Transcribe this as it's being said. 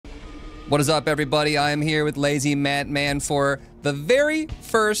What is up, everybody? I am here with Lazy Matt Man for the very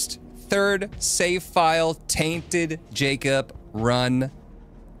first third save file Tainted Jacob run.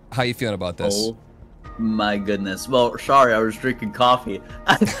 How you feeling about this? Oh my goodness. Well, sorry, I was drinking coffee.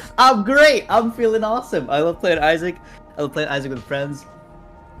 I'm great. I'm feeling awesome. I love playing Isaac. I love playing Isaac with friends.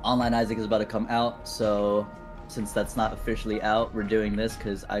 Online Isaac is about to come out, so since that's not officially out, we're doing this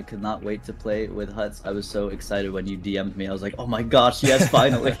because I could not wait to play with Huts. I was so excited when you DM'd me. I was like, oh my gosh, yes,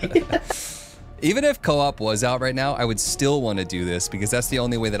 finally. Even if co-op was out right now, I would still want to do this because that's the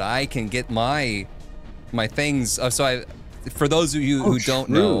only way that I can get my things. For those of you who don't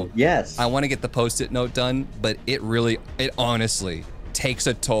know, yes, I want to get the post-it note done, but it honestly takes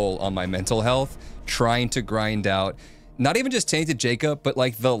a toll on my mental health trying to grind out not even just Tainted Jacob, but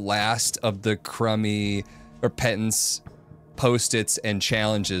like the last of the crummy repentance post-its and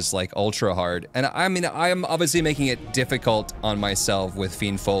challenges like ultra hard. And I mean, I'm obviously making it difficult on myself with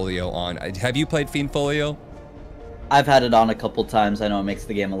Fiendfolio on. Have you played Fiendfolio? I've had it on a couple times. I know it makes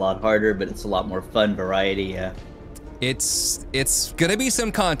the game a lot harder, but it's a lot more fun variety, yeah. It's gonna be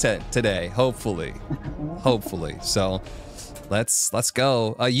some content today, hopefully. Hopefully. So let's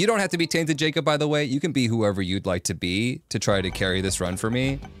go. You don't have to be Tainted Jacob, by the way. You can be whoever you'd like to be to try to carry this run for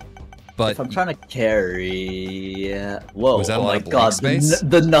me. But if I'm trying to carry, whoa! Was that oh a lot my of blank god, space?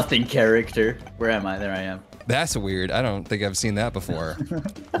 the nothing character. Where am I? There I am. That's weird. I don't think I've seen that before.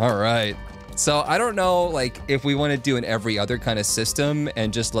 All right. So I don't know, like, if we want to do an every other kind of system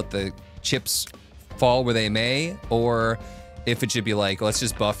and just let the chips fall where they may, or if it should be like, let's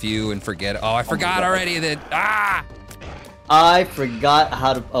just buff you and forget. Oh, I forgot already that. I forgot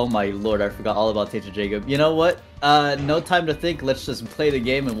how to. Oh my lord, I forgot all about Tainted Jacob. You know what? No time to think. Let's just play the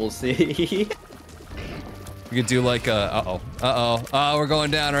game and we'll see. We could do like a. Oh, we're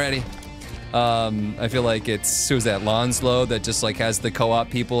going down already. I feel like it's, who's that, Lonslow, that just like has the co-op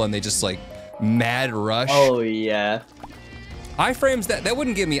people and they just like mad rush. Oh yeah. Iframes, that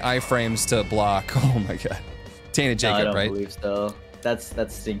wouldn't give me iframes to block. Oh my god. Tainted Jacob, I don't right? believe so. That's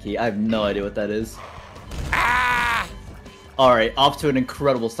stinky. I have no idea what that is. Ah! Alright, off to an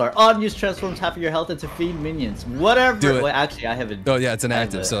incredible start. Unused transforms half of your health into fiend minions. Whatever. Do it. Wait, actually, I haven't. Oh yeah, it's an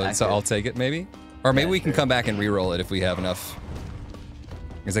active, so I'll take it maybe? Or maybe we can come back and re-roll it if we have enough.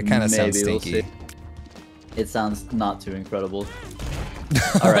 Because it kind of sounds stinky. We'll see. It sounds not too incredible.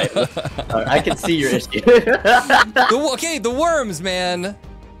 Alright, I can see your issue. Okay, the worms, man!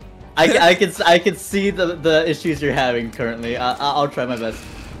 I can see the issues you're having currently. I'll try my best.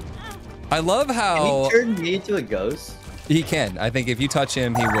 I love how... Can he turn me into a ghost? He can. I think if you touch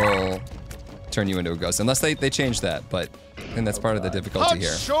him, he will turn you into a ghost. Unless they change that, but I think that's part of the difficulty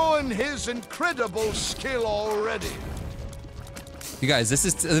here. Showing his incredible skill already. You guys, this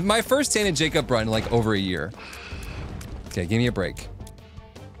is my first Tainted Jacob run in like over a year. Okay, give me a break.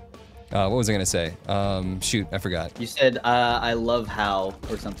 What was I gonna say? Shoot, I forgot. You said, I love how,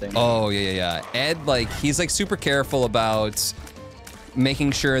 or something. Oh, yeah. Ed, like, he's like super careful about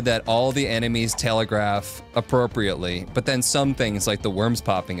making sure that all the enemies telegraph appropriately, but then some things like the worms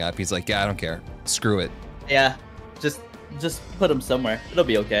popping up, he's like, yeah, I don't care. Screw it. Yeah, just put them somewhere. It'll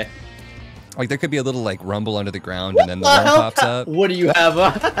be okay. Like, there could be a little, like, rumble under the ground, and then the worm pops up. What do you have?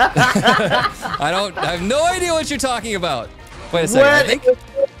 I have no idea what you're talking about. Wait a second,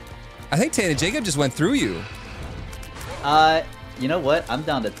 I think Tainted Jacob just went through you. You know what? I'm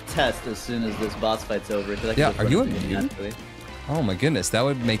down to test as soon as this boss fight's over. Yeah, are you immune? Oh my goodness, that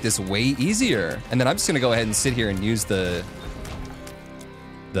would make this way easier. And then I'm just gonna go ahead and sit here and use the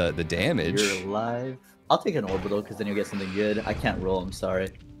damage. You're alive. I'll take an orbital because then you'll get something good. I can't roll, I'm sorry.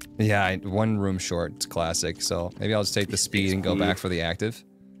 Yeah, one room short, it's classic. So maybe I'll just take the speed and go back for the active.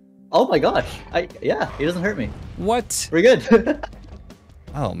 Oh my gosh, yeah, he doesn't hurt me. What? We're good.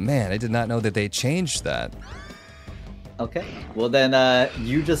 Oh man, I did not know that they changed that. Okay, well then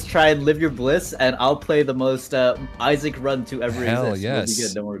you just try and live your bliss, and I'll play the most Isaac run to ever exist. Hell yes. We'll be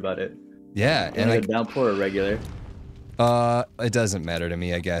good, don't worry about it. Yeah, and like downpour or regular. It doesn't matter to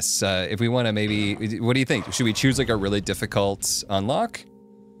me, I guess. If we want to maybe, what do you think? Should we choose like a really difficult unlock?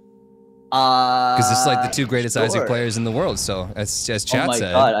 Because it's like the two greatest Isaac players in the world, so as chat said. Oh my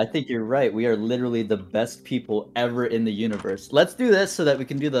god, I think you're right. We are literally the best people ever in the universe. Let's do this so that we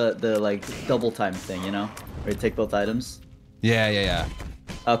can do the like double time thing, you know? Where you take both items. Yeah.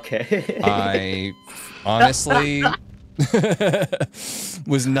 Okay. I honestly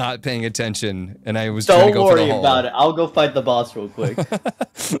was not paying attention, and I was trying to go for the hole. Don't worry about it. I'll go fight the boss real quick.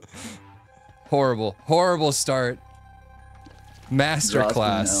 Horrible start.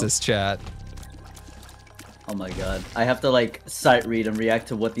 Masterclass, this chat. Oh my god. I have to like sight read and react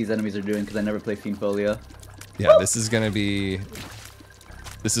to what these enemies are doing because I never play Fiendfolio. Yeah, this is gonna be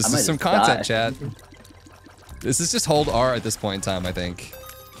This is I might just some just content, die. chat. This is just hold R at this point in time, I think.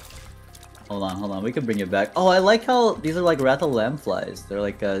 Hold on. We can bring it back. Oh, I like how these are like rattle lamb flies. They're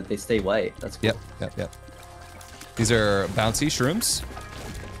like they stay white. That's cool. Yep. These are bouncy shrooms.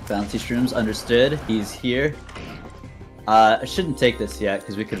 Bounty shrooms, understood. He's here. I shouldn't take this yet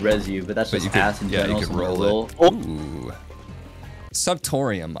because we could res you, but that's But just you could, ass in yeah, general. you could so I'm gonna roll it. Oh Ooh.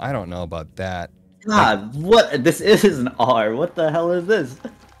 Subtorium. I don't know about that. God, what? This is an R. What the hell is this?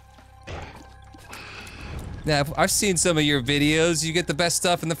 Yeah, I've seen some of your videos. You get the best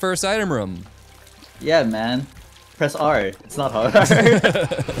stuff in the first item room. Yeah, man. Press R. It's not hard.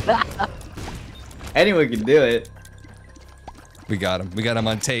 Anyone can do it. We got him. We got him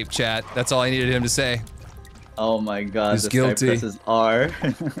on tape, chat. That's all I needed him to say. Oh my god, He's this guilty. guy presses R.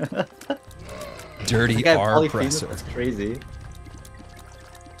 Dirty This guy R polyphemus, presser. that's crazy.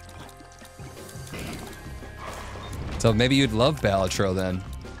 So maybe you'd love Balatro then.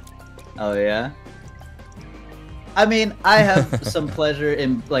 Oh yeah? I mean, I have some pleasure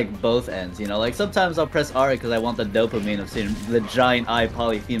in like both ends, you know? Like sometimes I'll press R because I want the dopamine of seeing the giant eye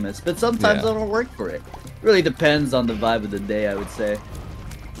Polyphemus, but sometimes Yeah. I don't work for it. Really depends on the vibe of the day, I would say.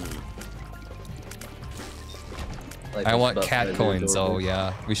 Like, I this want buff cat right coins. there, Oh adorable.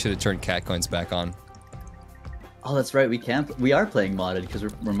 yeah, we should have turned cat coins back on. Oh, that's right. We are playing modded because we're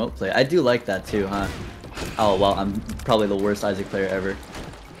remote play. I do like that too, huh? Oh well, I'm probably the worst Isaac player ever.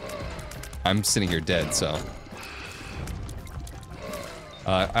 I'm sitting here dead, so.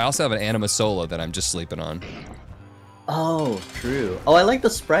 I also have an Anima Sola that I'm just sleeping on. Oh, true. Oh, I like the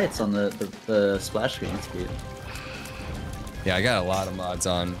sprites on the splash screen. It's cute. Yeah, I got a lot of mods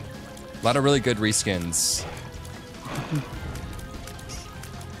on. A lot of really good reskins.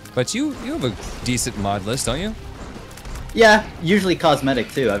 But you have a decent mod list, don't you? Yeah, usually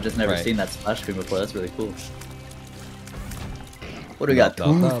cosmetic too. I've just never Right. seen that splash screen before. That's really cool. What do we got?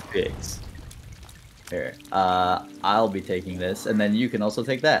 Toothpicks. Here, I'll be taking this, and then you can also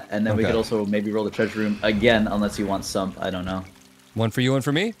take that, and then we Okay. could also maybe roll the treasure room again, unless you want sump. I don't know. One for you, one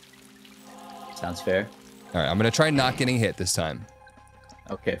for me? Sounds fair. Alright, I'm gonna try not getting hit this time.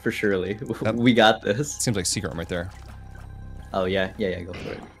 Okay, for surely. Yep. We got this. Seems like secret room right there. Oh yeah, go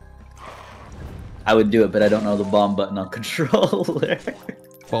for it. I would do it, but I don't know the bomb button on controller.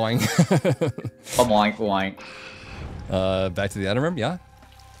 Boing. Boink, boink. Back to the item room, yeah?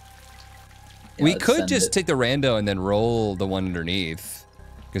 Yeah, We let's could send just it. take the rando and then roll the one underneath.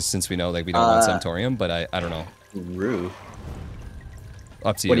 Because since we know like we don't want Sumptorium, but I don't know. Rue.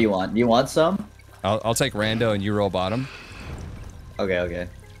 Up to you. What do you want? You want some? I'll take rando and you roll bottom. Okay.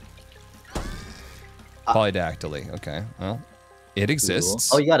 Polydactyly, okay. Well, it exists.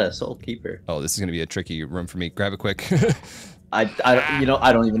 Cool. Oh, you got a soul keeper. Oh, this is gonna be a tricky room for me. Grab it quick. I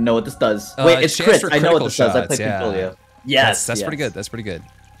don't even know what this does. Wait, it's chance crit. for I know what critical this does. I shots, played yeah. Controlio. Yes, That's yes. pretty good. That's pretty good.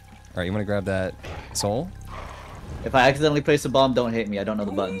 All right, you want to grab that soul? If I accidentally place a bomb, don't hit me. I don't know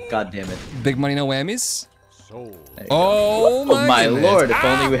the button. God damn it. Big money, no whammies. Soul. There you Oh go. my goodness. lord! If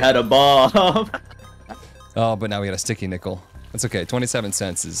only we had a bomb. Oh, but now we got a sticky nickel. That's okay. 27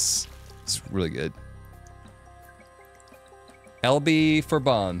 cents is really good. LB for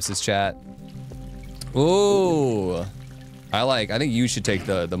bombs is chat. Ooh. I think you should take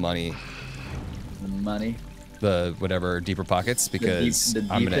the money, The money. the whatever deeper pockets because the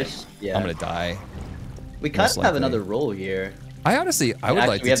I'm gonna deepish? Yeah. I'm gonna die. We kind Most of have likely. another roll here. I honestly I would Actually,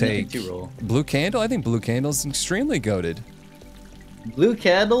 like we to have nothing take to roll. Blue Candle. I think Blue Candle's extremely goated. Blue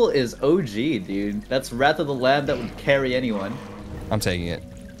Candle is OG, dude. That's Wrath of the Lamb that would carry anyone. I'm taking it.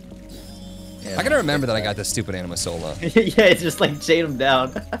 Yeah, I gotta remember that I got this stupid Anima Sola. yeah, it's just like chain him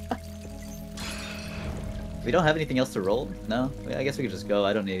down. We don't have anything else to roll? No? I guess we could just go.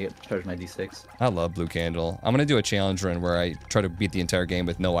 I don't need to charge my D6. I love Blue Candle. I'm gonna do a challenge run where I try to beat the entire game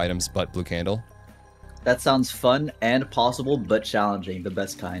with no items but Blue Candle. That sounds fun and possible, but challenging. The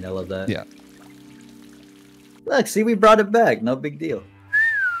best kind. I love that. Yeah. Look, see, we brought it back. No big deal.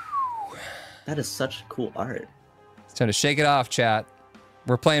 That is such cool art. It's time to shake it off, chat.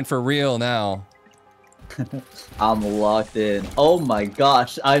 We're playing for real now. I'm locked in. Oh my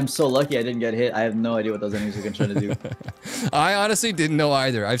gosh. I'm so lucky I didn't get hit. I have no idea what those enemies are trying to do. I honestly didn't know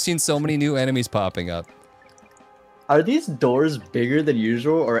either. I've seen so many new enemies popping up. Are these doors bigger than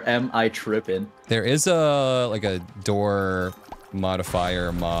usual, or am I tripping? There is a door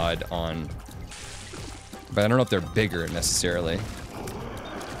modifier mod on, but I don't know if they're bigger necessarily. I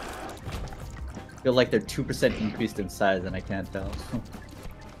feel like they're 2% increased in size, and I can't tell.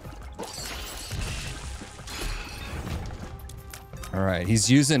 All right, he's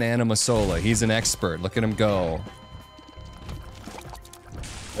using Anima Sola. He's an expert. Look at him go.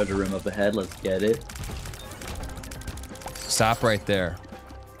 There's a room up ahead. Let's get it. Stop right there.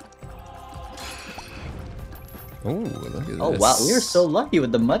 Oh, look at this. Oh wow, we are so lucky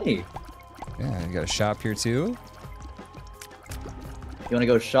with the money. Yeah, you got a shop here too. You want to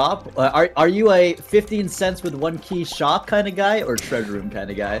go shop? Are you a 15 cents with 1 key shop kind of guy or treasure room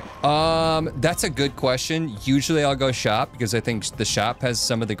kind of guy? That's a good question. Usually I'll go shop because I think the shop has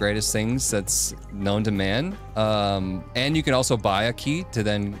some of the greatest things that's known to man. And you can also buy a key to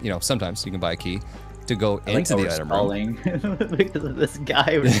then, you know, sometimes you can buy a key to go into the item room. Because of this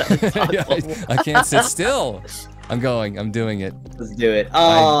guy. We're trying to talk Yeah, I can't sit still. I'm doing it. Let's do it.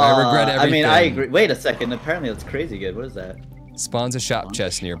 I regret everything. I mean, I agree. Wait a second. Apparently that's crazy good. What is that? Spawns a shop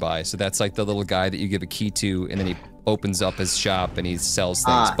chest nearby. So that's like the little guy that you give a key to, and then he opens up his shop and he sells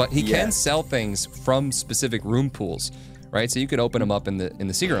things. But he can sell things from specific room pools, right? So you could open them up in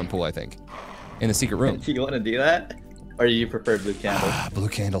the secret room pool, I think. In the secret room. Do you want to do that? Or do you prefer blue candle? Blue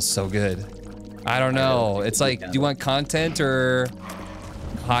candle's so good. I don't know. It's like, do you want content or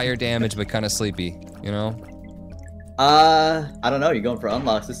higher damage but kind of sleepy, you know? I don't know. You're going for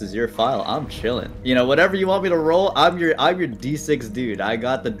unlocks. This is your file. I'm chilling. You know, whatever you want me to roll, I'm your D6 dude. I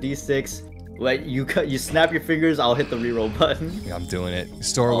got the D6. Wait, you snap your fingers, I'll hit the reroll button. Yeah, I'm doing it.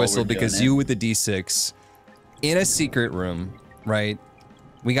 Store whistle because you with the D6 in a secret room, right?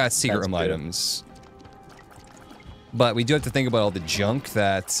 We got secret room items. But we do have to think about all the junk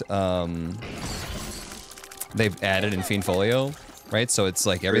that they've added in Fiendfolio, right? So it's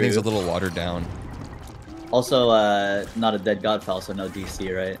like everything's a little watered down. Also, not a dead god file, so no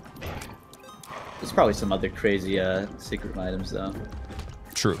DC, right? There's probably some other crazy secret items though.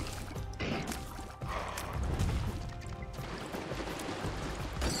 True.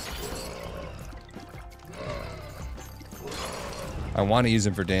 I want to use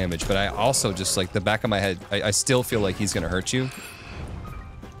him for damage, but I also just like the back of my head, I still feel like he's gonna hurt you.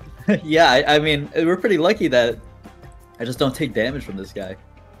 Yeah, I mean, we're pretty lucky that I just don't take damage from this guy.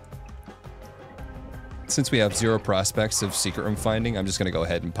 Since we have 0 prospects of secret room finding, I'm just gonna go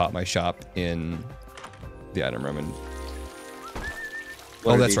ahead and pop my shop in the item room and...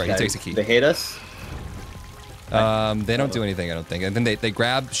 Oh, that's right, he takes a key. They hate us? They don't do anything, I don't think. And then they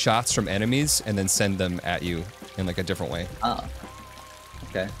grab shots from enemies and then send them at you in like a different way. Oh.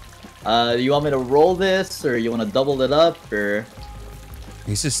 Okay. Do you want me to roll this, or you want to double it up, or...?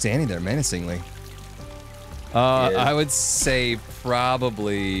 He's just standing there menacingly. I would say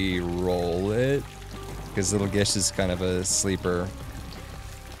probably roll it. Because Little Gish is kind of a sleeper.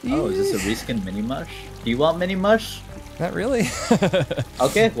 Oh, is this a reskin mini mush? Do you want mini mush? Not really.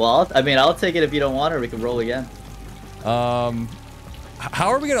 Okay, well, I'll take it if you don't want it, or we can roll again. How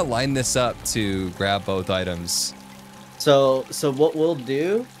are we gonna line this up to grab both items? So what we'll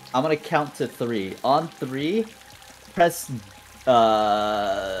do, I'm gonna count to 3. On 3, press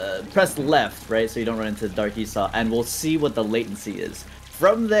left, right? So you don't run into Dark Esau, and we'll see what the latency is.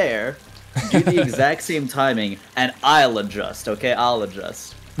 From there, do the exact same timing, and I'll adjust, okay? I'll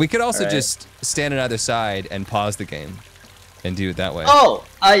adjust. We could also just stand on either side and pause the game and do it that way. Oh,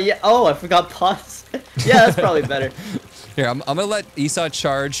 yeah. Oh, I forgot pause. Yeah, that's probably better. Here, I'm gonna let Esau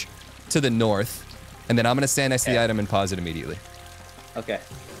charge to the north, and then I'm gonna stand next to the item and pause it immediately. Okay.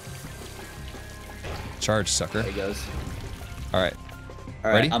 Charge, sucker. There he goes. All right.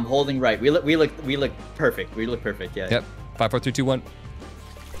 All right. Ready? I'm holding right. We look perfect. We look perfect. Yeah. Yep. 5, 4, 3, 2, 1.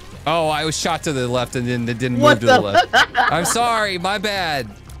 Oh, I was shot to the left and then it didn't move to the left. I'm sorry, my bad.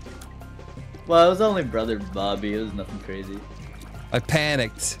 Well, it was only Brother Bobby. It was nothing crazy. I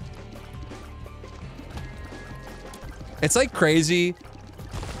panicked. It's like crazy.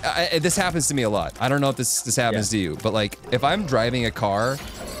 This happens to me a lot. I don't know if this happens to you, but like if I'm driving a car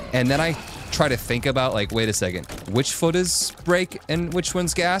and then I try to think about like, wait a second, which foot is brake and which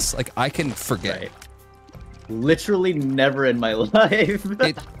one's gas? Like I can forget. Right. Literally never in my life.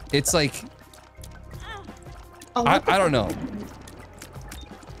 It's like, I don't know.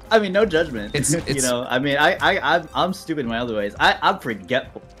 I mean, no judgment. It's you know, I mean, I'm stupid in my other ways. I'm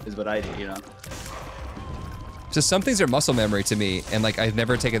forgetful is what I do, you know. Just some things are muscle memory to me, and like I've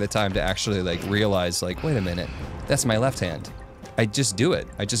never taken the time to actually like realize like, wait a minute, that's my left hand. I just do it.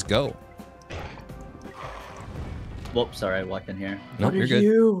 I just go. Whoops, sorry, I walked in here. Nope, you're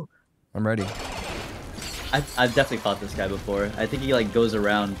good. I'm ready. I've definitely fought this guy before. I think he like goes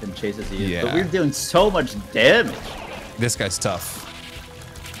around and chases you. Yeah. But we're doing so much damage. This guy's tough.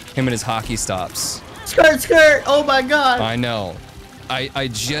 Him and his hockey stops. Skirt, skirt! Oh my god! I know. I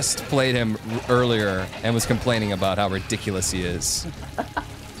just played him earlier and was complaining about how ridiculous he is.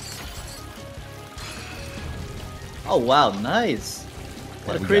 Oh wow, nice.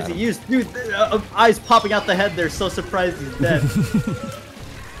 What Yeah, a crazy use. Dude, eyes popping out the head, they're so surprised he's dead.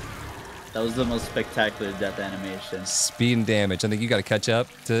 That was the most spectacular death animation. Speed and damage. I think you got to catch up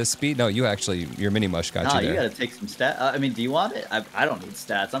to speed. No, you actually, your mini mush got you there. You got to take some stats. I mean, do you want it? I don't need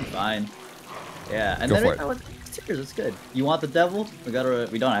stats. I'm fine. Yeah, and Go then for it. Tears, it's good. You want the devil? We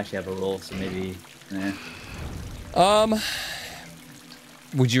don't actually have a roll, so maybe.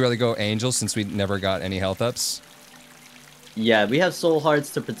 Would you rather go angel since we never got any health ups? Yeah, we have soul hearts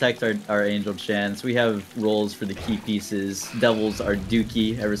to protect our angel chance. We have rolls for the key pieces. Devils are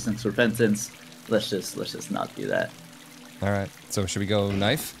dookie ever since repentance. Let's just not do that. All right. So should we go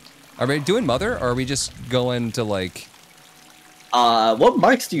knife? Are we doing mother, or are we just going to like? What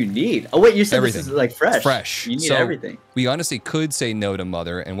marks do you need? Oh wait, you said everything. This is like fresh. Fresh. You need so everything. We honestly could say no to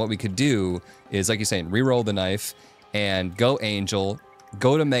mother, and what we could do is, like you're saying, re-roll the knife and go angel,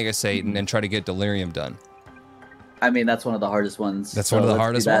 go to Mega Satan, and try to get delirium done. I mean, that's one of the hardest ones. That's one of the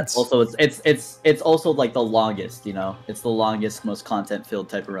hardest ones. Also, it's also like the longest. You know, it's the longest, most content-filled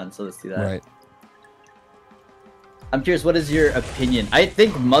type of run. So let's do that. Right. I'm curious, what is your opinion? I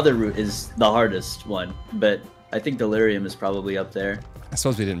think Mother Root is the hardest one, but I think Delirium is probably up there. I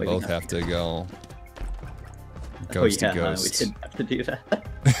suppose we didn't both have to go ghost to ghost. We didn't have to do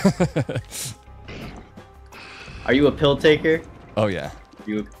that. Are you a pill taker? Oh yeah.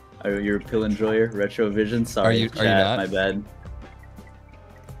 Are you a pill enjoyer? Retrovision? Sorry, are you chat, not? My bad.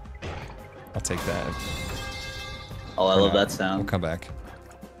 I'll take that. Oh, I love that sound. We'll come back.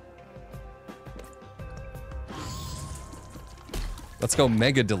 Let's go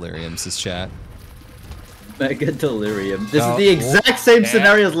Mega Delirium, says chat. Mega Delirium. This is the exact same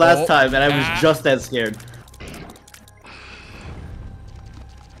scenario as last time, and I was just as scared.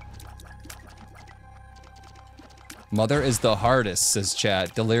 Mother is the hardest, says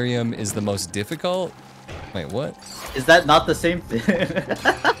chat. Delirium is the most difficult? Wait, what? Is that not the same thing?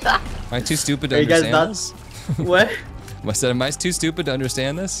 Am I too stupid to Are you guys understand not... this? What? Am I too stupid to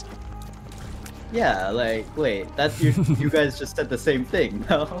understand this? Yeah, like, wait, that's you guys just said the same thing,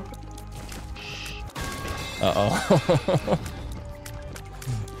 no? Uh-oh.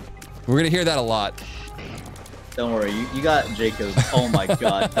 We're gonna hear that a lot. Don't worry, you got Jacob. Oh my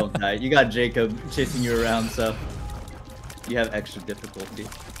god, don't die. You got Jacob chasing you around, so you have extra difficulty.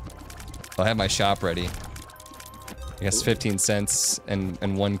 I'll have my shop ready. I guess 15 cents and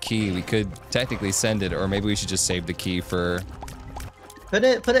 1 key. We could technically send it, or maybe we should just save the key for... Put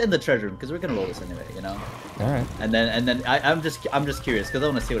it in the treasure room, because we're gonna roll this anyway, you know? Alright. And then I'm just curious, because I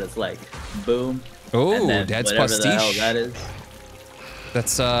want to see what it's like. Boom. Oh, Dad's pastiche. the hell that is.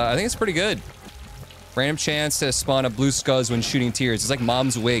 That's I think it's pretty good. Random chance to spawn a blue scuzz when shooting tears. It's like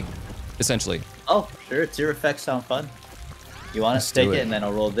mom's wig, essentially. Oh, sure, tear effects sound fun. You want to take it, and then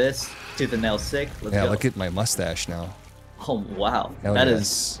I'll roll this. Tooth and nail sick. Let's go. Look at my mustache now. Oh wow, Hell that yes.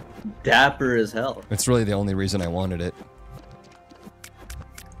 is dapper as hell. It's really the only reason I wanted it.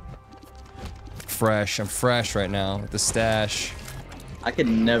 Fresh. I'm fresh right now with the stash. I could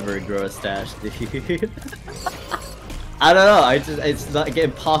never grow a stash, dude. I don't know. It's like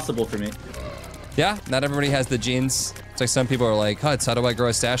impossible for me. Yeah, not everybody has the genes. It's like some people are like, Huts, how do I grow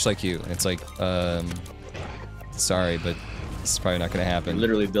a stash like you? And it's like, sorry, but it's probably not gonna happen.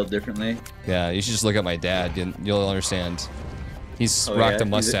 Literally built differently. Yeah, you should just look at my dad. You'll understand. He's rocked a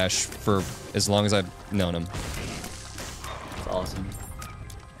mustache for as long as I've known him. That's awesome.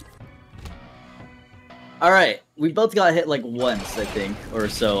 All right, we both got hit like once, I think, or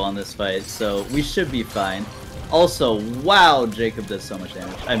so on this fight, so we should be fine. Also, wow, Jacob does so much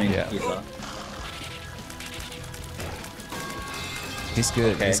damage. I mean, Esau. He's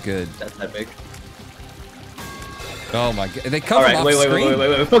good. Okay, he's good. That's epic. Oh my god, they come All right, off wait, screen.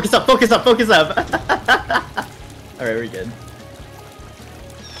 wait. Focus up, focus up, focus up. All right, we're good.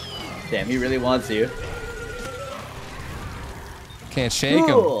 Damn, he really wants you. Can't shake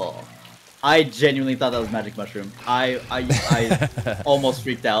him. I genuinely thought that was magic mushroom. I almost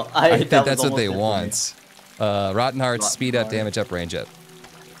freaked out. I think that's what they want. Rotten Hearts, speed up, damage up, range up.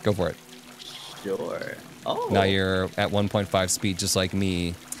 Go for it. Sure. Oh. Now you're at 1.5 speed, just like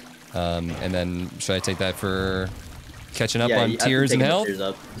me. And then should I take that for catching up on tears and health?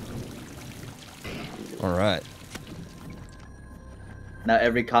 All right. Now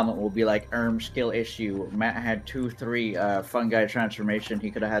every comment will be like, skill issue. Matt had 2-3 fungi transformation. He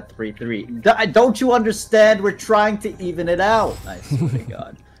could have had 3-3. Don't you understand? We're trying to even it out. I swear to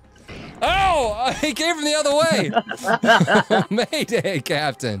God. Oh, he came from the other way. Mayday,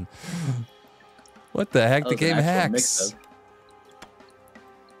 Captain. What the heck? The game hacks.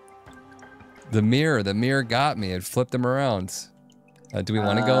 The mirror got me. It flipped him around. Do we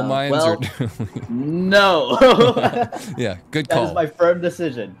want to go mines? Well, no. Yeah, good call. That is my firm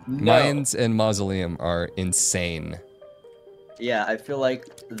decision. No. Mines and Mausoleum are insane. yeah, I feel like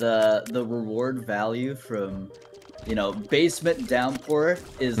the reward value from, you know, basement downpour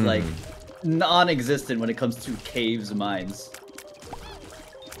is like non-existent when it comes to caves mines.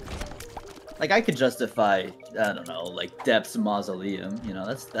 Like I could justify, I don't know, like Depths Mausoleum, you know,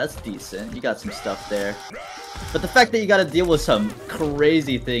 that's decent. You got some stuff there. But the fact that you got to deal with some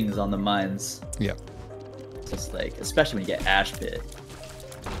crazy things on the mines. Yeah. Just like, especially when you get Ash Pit.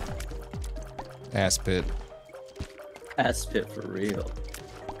 Ass pit. Ash Pit for real.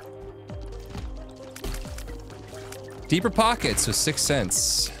 Deeper pockets with 6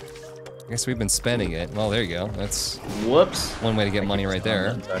 cents. I guess we've been spending it. Well, there you go. That's Whoops. one way to get money right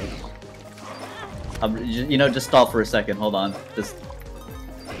there. You know, just stall for a second. Hold on. Just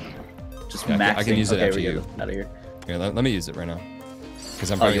Yeah, maxing. I can use it okay, after we you. Out of here. Here, let me use it right now. Because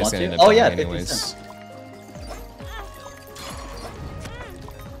I'm Oh, probably you just want gonna to? end up Oh yeah, dying 50 anyways. cents.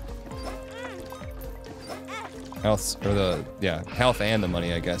 Health, or the, yeah, health and the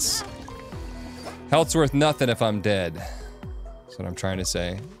money, I guess. Health's worth nothing if I'm dead. That's what I'm trying to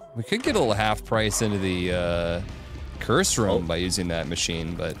say. We could get a little half price into the curse room by using that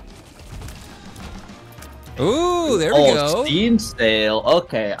machine, but... Ooh, there we go. Steam sale.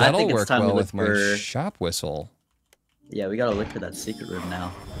 Okay, I That'll think it's work time well to look with my for... shop whistle. Yeah, we gotta look for that secret room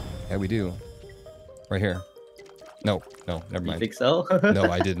now. Yeah, we do. Right here. No, never You mind. think so? No,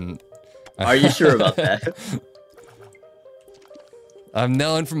 I didn't. Are you sure about that? I'm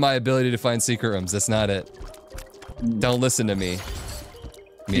known for my ability to find secret rooms. That's not it. Don't listen to me.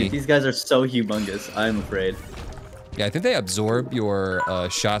 Dude, these guys are so humongous. I'm afraid. Yeah, I think they absorb your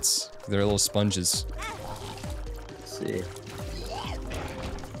shots. They're little sponges. Let's see.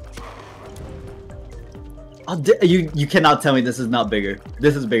 Oh, you cannot tell me this is not bigger.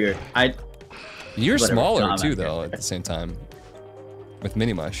 This is bigger. You're Whatever. smaller No, too, though, at the same time. With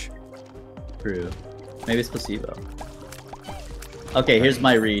Mini Mush. True. Maybe it's placebo. Okay, here's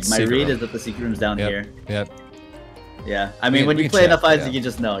my read. My Secret read room. is that the secret room's down here. Yep. Yeah. I mean, We when can you play check, enough Isaac, yeah. you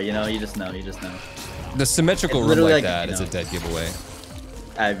just know. You know. You just know. You just know. The symmetrical It's room literally like like, that you is know. a dead giveaway.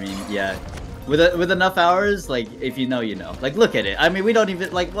 I mean, yeah. With enough hours, like if you know, you know. Like look at it. I mean, we don't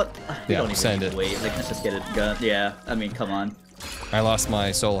even like what. We Yeah, don't even send it. wait. Like let's just get it done. Yeah. I mean, come on. I lost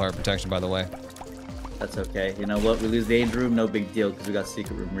my soul heart protection, by the way. That's okay. You know what? We lose the age room, no big deal, because we got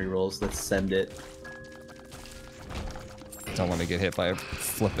secret room rerolls. Let's send it. Don't want to get hit by a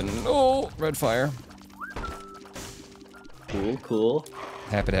flipping red fire. Cool, cool.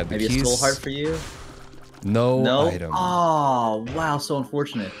 Happy to have the Maybe keys. a soul heart for you. No, item. Oh, wow, so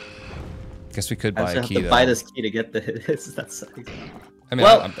unfortunate. Guess we could I buy have a key to though. buy this key to get this. That sucks. I mean,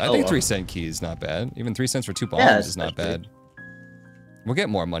 Well, I think 3-cent key is not bad. Even 3 cents for 2 bombs Yeah, is not especially. bad. We'll get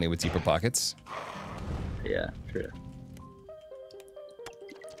more money with deeper pockets. Yeah, true.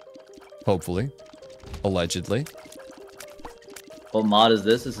 Hopefully. Allegedly. What mod is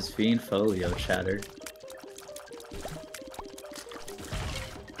this? This is Fiend Folio chatter.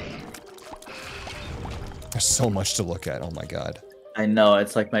 There's so much to look at. Oh my god. I know,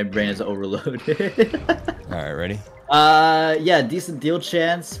 it's like my brain is overloaded. Alright, ready? Yeah, decent deal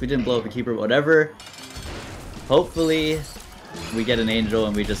chance. We didn't blow up a keeper, whatever. Hopefully, we get an angel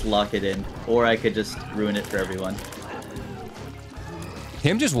and we just lock it in. Or I could just ruin it for everyone.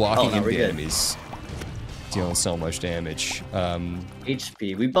 Him just walking no, into we're the good. enemies. Dealing so much damage.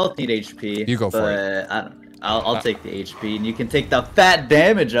 HP. We both need HP. You go for it. I'll take the HP, and you can take the fat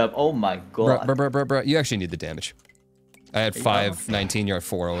damage up. Oh my god. Bruh. You actually need the damage. I had 519, you're at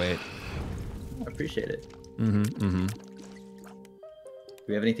 408. I appreciate it. Mm-hmm. Do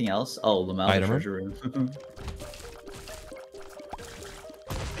we have anything else? Oh, Lamal Item room? treasure room.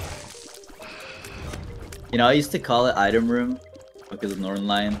 You know, I used to call it item room because of Northern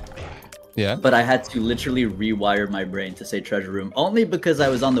Lion, Yeah. but I had to literally rewire my brain to say treasure room, only because I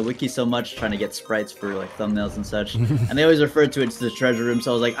was on the wiki so much trying to get sprites for like thumbnails and such, and they always referred to it as the treasure room,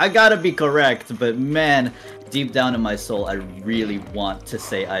 so I was like, I gotta be correct, but man, deep down in my soul, I really want to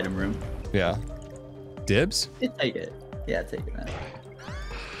say item room. Yeah. Dibs? Take it. Yeah, take it, man.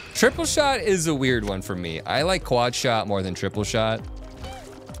 Triple shot is a weird one for me. I like quad shot more than triple shot.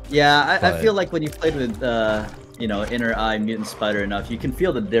 Yeah, I But- feel like when you played with, you know, Inner Eye, Mutant Spider enough, you can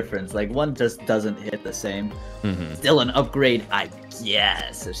feel the difference. Like, one just doesn't hit the same. Still an upgrade, I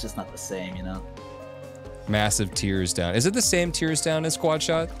guess. It's just not the same, you know? Massive tears down. Is it the same tears down as quad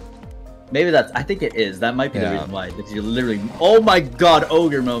shot? Maybe that's, I think it is. That might be the Yeah. reason why. Because you're literally, oh my god,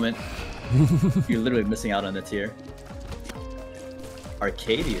 ogre moment. You're literally missing out on the tier.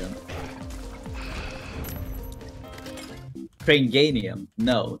 Arcadium. Cranium.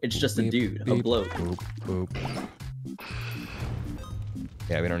 No, it's just a dude, a bloke. Boop.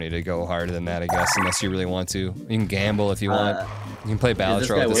 Yeah, we don't need to go harder than that, I guess, unless you really want to. You can gamble if you want. You can play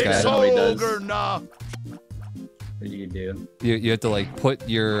Balatro with this guy. I don't know what he does. Nah. What do you do? You have to like put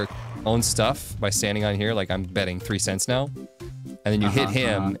your own stuff by standing on here. Like I'm betting 3 cents now, and then you hit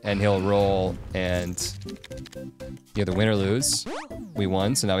him, and he'll roll, and you either win or lose. We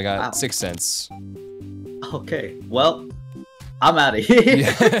won, so now we got 6 cents. Okay, well, I'm out of here.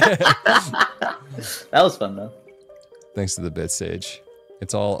 Yeah. That was fun though. Thanks to the bit stage.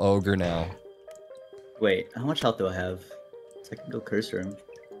 It's all ogre now. Wait, how much health do I have? So I can go curse room.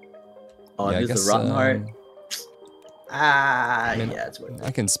 Oh, Yeah, I I use guess, the rotten heart. I mean, Yeah, it's worth it. I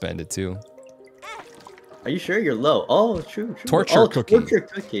can spend it too. Are you sure you're low? Oh, true. Torture cookie. Torture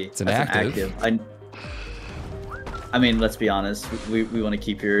cookie. It's an That's active. I mean, let's be honest. We want to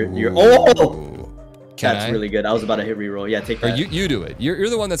keep your. Ooh. Oh, Can that's I? really good. I was about to hit reroll. Yeah, take Or that. you do it.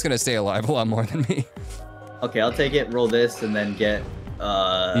 You're the one that's gonna stay alive a lot more than me. Okay, I'll take it. Roll this and then get.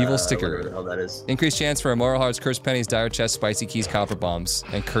 Evil sticker. Whatever the hell that is. Increased chance for Immoral Hearts, Cursed Pennies, Dire Chest, Spicy Keys, Copper Bombs,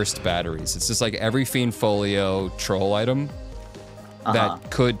 and Cursed Batteries. It's just like every Fiend Folio troll item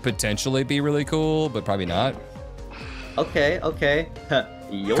that could potentially be really cool, but probably not. Okay.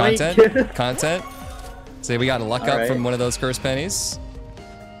 Content? Content? Say we got a luck up Alright. from one of those Cursed Pennies.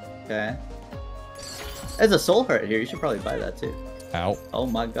 Okay. There's a soul heart here. You should probably buy that too. Ow. Oh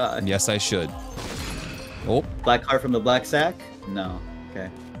my god. Yes, I should. Oh, Black heart from the black sack? No. Okay.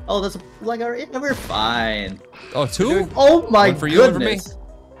 Oh, that's a black heart. Yeah, we're fine. oh, two? Oh my One for you, one for me? goodness.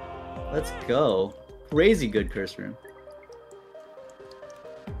 Let's go. Crazy good curse room.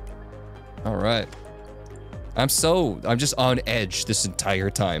 All right. I'm just on edge this entire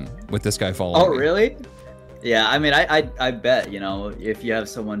time with this guy following Oh me. really? Yeah, I mean, I bet, you know, if you have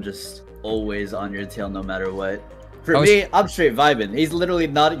someone just always on your tail no matter what. For me, I'm straight vibing. He's literally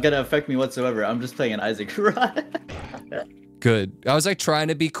not gonna affect me whatsoever. I'm just playing an Isaac. Good. I was like trying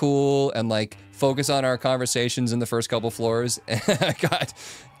to be cool and like focus on our conversations in the first couple floors, and I got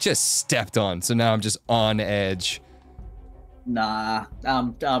just stepped on. So now I'm just on edge. Nah,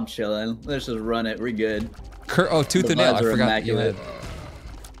 I'm chilling. Let's just run it. We're good. Oh, Tooth The and Nail. I vibes are forgot you immaculate. had.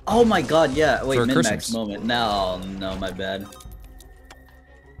 Oh my god, yeah. Wait, For min-max cursors. moment. No, my bad.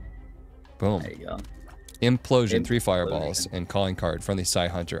 Boom. There you go. Implosion, 3 fireballs, and calling card, friendly Psy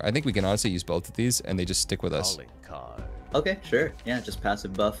Hunter. I think we can honestly use both of these, and they just stick with us. Okay, sure. Yeah, just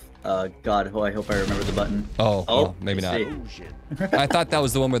passive buff. God, I hope I remember the button. Oh, well, maybe I not. see. I thought that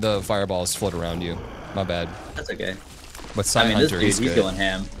was the one where the fireballs float around you. My bad. That's okay. But Psy I mean, Hunter, this dude, he's he's good. going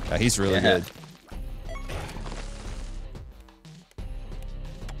ham. Yeah, he's really Yeah. good.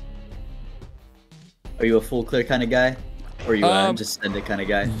 Are you a full clear kind of guy? Or are you just send it kind of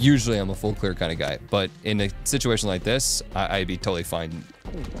guy? Usually I'm a full clear kind of guy, but in a situation like this, I'd be totally fine.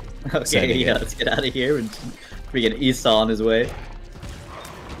 Okay, sending yeah, it. let's get out of here and freaking Esau on his way.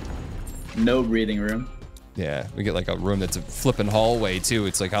 No breathing room. Yeah, we get like a room that's a flipping hallway too.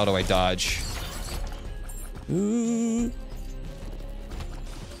 It's like, how do I dodge? Ooh. Did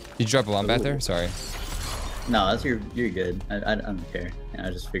you drop a bomb back there? Sorry. No, that's you're good. I don't care. Yeah,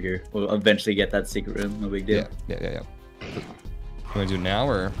 I just figure we'll eventually get that secret room. No big deal. Yeah. You want to do it now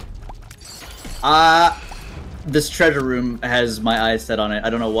or? This treasure room has my eyes set on it. I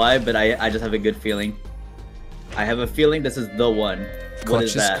don't know why, but I just have a good feeling. I have a feeling this is the one. What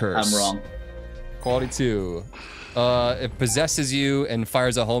is Clutch's that? Curse. I'm wrong. Quality 2. It possesses you and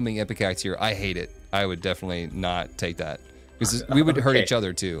fires a homing Epicactier. I hate it. I would definitely not take that. Because we would hurt Okay. each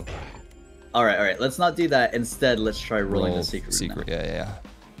other too. Alright. Let's not do that. Instead, let's try rolling the secret room now. Yeah.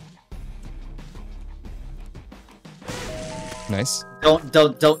 Nice. Don't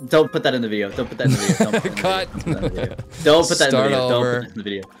put that in the video. Don't put that in the video. Don't put Cut. Don't put that in the Start video. Don't over. put that in the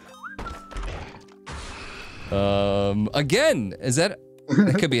video. Again, is that?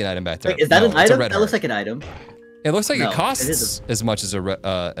 It could be an item back there. Wait, is that No, an it's a item? red That looks heart. like an item. It looks like No, it it costs isn't. as much as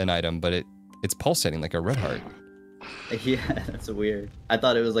an item, but it's pulsating like a red heart. Yeah, that's weird. I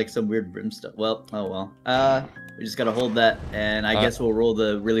thought it was like some weird brimstone. Well, oh well. We just gotta hold that, and I guess we'll roll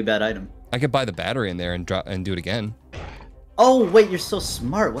the really bad item. I could buy the battery in there and drop and do it again. Oh wait, you're so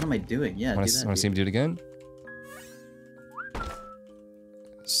smart. What am I doing? Yeah, Want do that. to see him do it again?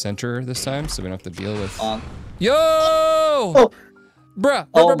 Center this time, so we don't have to deal with. Yo! Bruh!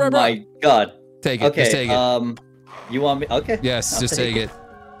 Oh bruh. my god. Take it. Okay. Just take it. You want me? Okay. Yes, I'll just take it.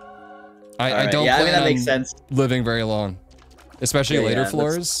 I Alright, don't yeah, I plan mean, that on makes sense. living very long, especially Yeah, later yeah,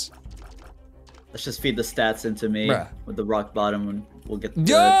 floors. Let's just feed the stats into me Bruh. with the rock bottom, and we'll get the.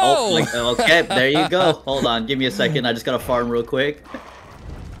 Yo! Okay, there you go. Hold on, give me a second. I just gotta farm real quick.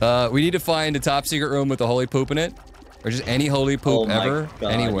 We need to find a top secret room with a holy poop in it, or just any holy poop Oh my ever,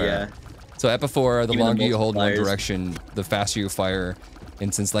 God, anywhere. yeah. So Epiphora, the Even the longer you hold one multipliers. direction, the faster you fire.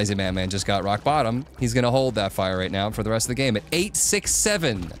 And since Lazy Man just got rock bottom, he's gonna hold that fire right now for the rest of the game at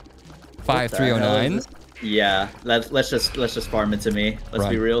 867 5309. Yeah, let's just farm it to me. Let's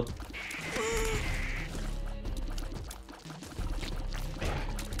be real.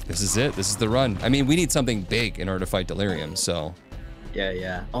 This is it. This is the run. I mean, we need something big in order to fight Delirium, so.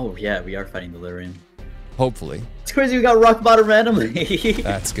 Yeah. Oh yeah, we are fighting Delirium. Hopefully. It's crazy we got rock bottom randomly.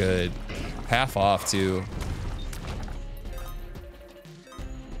 That's good. Half off too.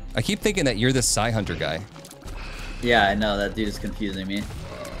 I keep thinking that you're the Psy Hunter guy. Yeah, I know, that dude is confusing me.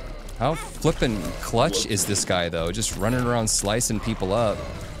 How flippin' clutch is this guy though? Just running around slicing people up.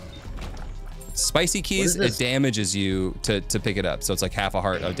 Spicy keys, it damages you to pick it up, so it's like half a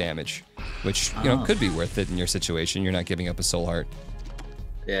heart of damage, which you know could be worth it in your situation. You're not giving up a soul heart.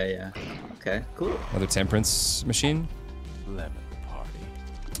 Yeah. Okay, cool. Another temperance machine. Lemon party.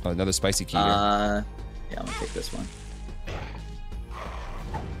 Oh, another spicy key. Yeah, I'm gonna take this one.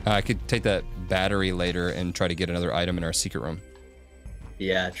 I could take that battery later and try to get another item in our secret room.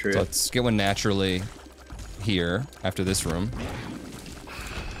 Yeah, true. So let's get one naturally here after this room.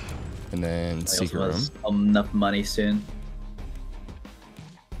 And then secret room. Enough money soon.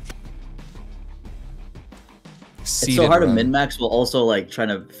 It's so hard to min-max while also like trying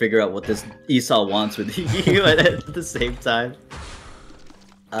to figure out what this Esau wants with you at the same time.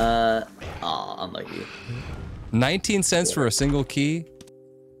 Unlucky. 19 cents for a single key.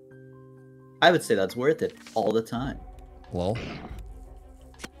 I would say that's worth it all the time. Lol.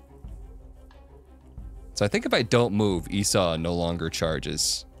 So I think if I don't move, Esau no longer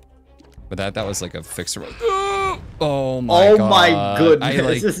charges. But that was like a fixer. Oh my god. Oh my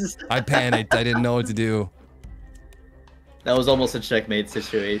goodness. I panicked. I didn't know what to do. That was almost a checkmate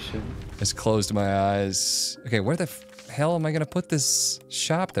situation. Just closed my eyes. Okay, where the hell am I gonna put this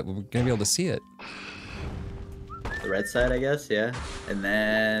shop that we're gonna be able to see it? The red side, I guess, yeah. And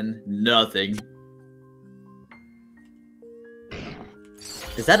then nothing.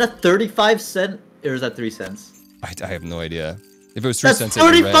 Is that a 35-cent or is that 3 cents? I have no idea. If it was 3 cents,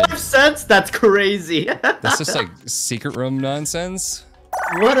 35 cents? That's crazy. That's just like secret room nonsense.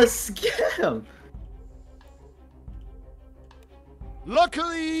 What a scam.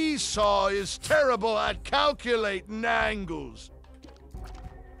 Luckily, Esau is terrible at calculating angles.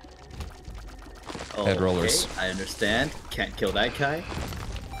 Head rollers. Okay, I understand. Can't kill that guy.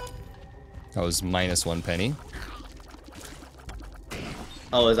 That was -1 penny.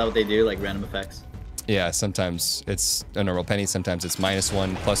 Oh, is that what they do? Like random effects? Yeah, sometimes it's a normal penny, sometimes it's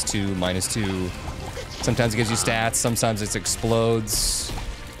 -1, +2, -2. Sometimes it gives you stats, sometimes it explodes.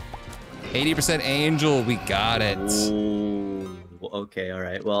 80% angel, we got it. Ooh, okay,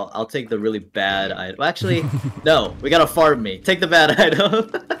 alright. Well, I'll take the really bad item. Well, actually, no, we gotta farm me. Take the bad item.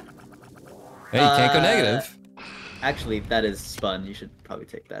 Hey, you can't go negative. Actually, that is spun. You should probably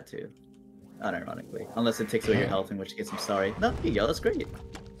take that too. Unironically. Unless it takes away your health, in which case I'm sorry. No, here you go, that's great.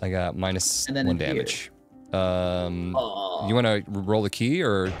 I got -1 damage. You Aww. want to roll the key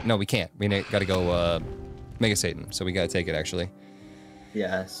or no? We can't. We gotta go Mega Satan. So we gotta take it actually.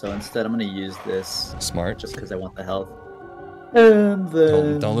 Yeah. So instead, I'm gonna use this. Smart. Just because I want the health. And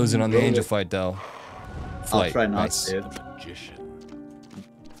then Don't lose it on the angel fight though. Flight. I'll try not nice. to. Magician.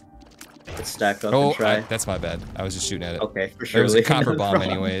 Let's stack up Oh, and try. that's my bad. I was just shooting at it. Okay, for sure. There was a copper bomb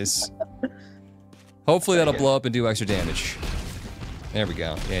anyways. Hopefully that'll Okay. blow up and do extra damage. There we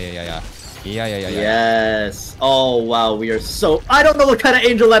go. Yeah. Yes. Oh wow, we are so. I don't know what kind of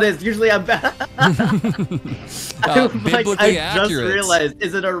angel that is. Usually I'm bad. Biblically I accurate. just realized.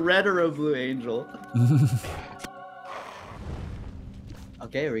 Is it a red or a blue angel?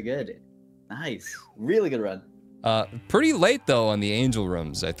 Okay, we're good. Nice. Really good run. Pretty late though on the angel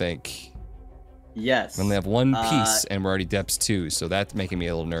rooms, I think. Yes. We only have one piece and we're already depths 2, so that's making me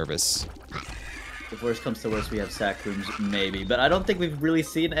a little nervous. If worst comes to worst, we have sack rooms, maybe. But I don't think we've really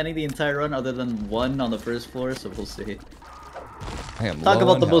seen any the entire run other than one on the first floor, so we'll see. I am Talk low about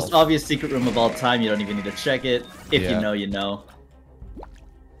on the health. most obvious secret room of all time. You don't even need to check it. If Yeah. you know, you know.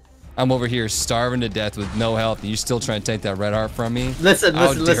 I'm over here starving to death with no health, and you still trying to take that red heart from me? Listen.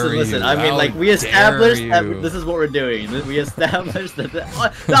 How dare I mean, you. like, we How established dare that you. this is what we're doing. We established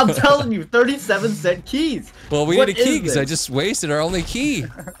that. I'm telling you, 37-cent keys. Well, we What need a key is because I this? just wasted our only key.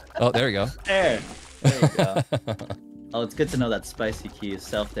 Oh, there we go. There you go. Oh, it's good to know that spicy key is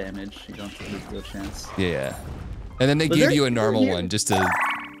self-damage. You don't have to lose real chance. Yeah. And then they Was give there you a people normal here? one just to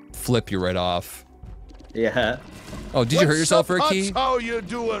flip you right off. Yeah. Oh, did you hurt yourself for a key? How you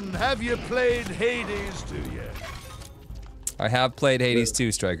doing? Have you played Hades, do you? I have played Hades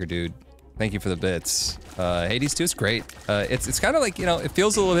 2, Striker Dude. Thank you for the bits. Hades 2 is great. It's kind of like, you know, it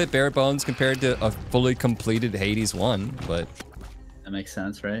feels a little bit bare bones compared to a fully completed Hades 1, but That makes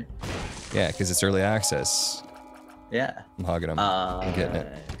sense, right? Yeah, because it's early access. Yeah. I'm hogging them. I'm getting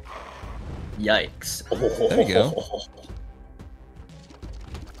it. Yikes. There you go.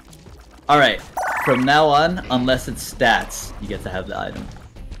 Alright. From now on, unless it's stats, you get to have the item.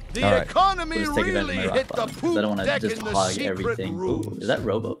 The economy We'll just take really advantage of my hit rock the bottom, 'cause I don't poop want to deck just in the hog secret everything. Ooh, rooms. is that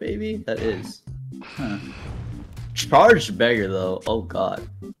Robo Baby? That is. Huh. Charged beggar though. Oh god.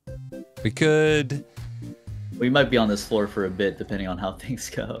 We could. We might be on this floor for a bit, depending on how things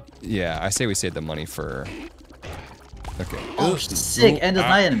go. Yeah, I say we save the money for. Okay. Oh, sick! End of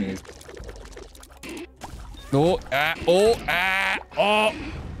my enemies.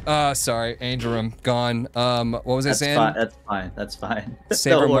 Sorry, Angel Room gone. What was I saying? That's fine. That's fine.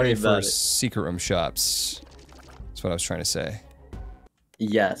 Save our Don't worry money for about it. secret room shops. That's what I was trying to say.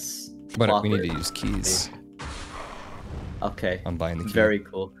 Yes. But we need to use keys. Okay. I'm buying the key. Very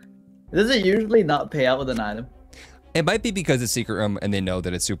cool. Does it usually not pay out with an item? It might be because it's secret room and they know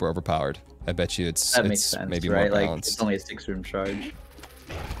that it's super overpowered. I bet you That makes sense, maybe right? more Like balanced. it's only a 6-room charge.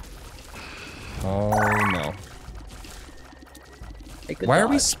 Oh no. Hey, good Why are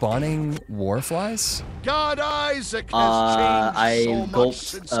we dodge. spawning warflies? God, Isaac has I changed so much gulped,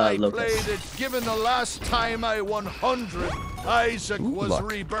 since I Locust. played it. Given the last time I won 100, Isaac was luck.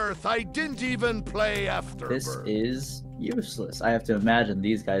 rebirth. I didn't even play after This birth. is useless. I have to imagine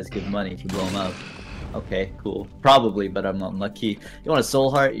these guys give money if you blow them up. Okay, cool. Probably, but I'm not lucky. You want a soul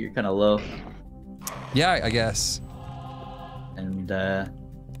heart? You're kind of low. Yeah, I guess. And the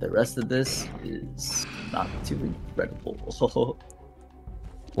rest of this is not too incredible.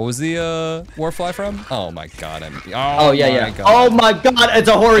 What was the warfly from? Oh my god, Oh yeah. God. Oh my god, it's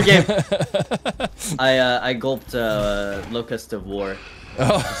a horror game. I gulped Locust of War.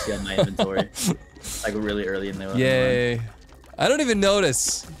 Oh. You see on my inventory. Like really early in the run. Yay. I don't even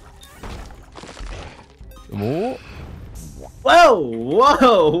notice. Whoa.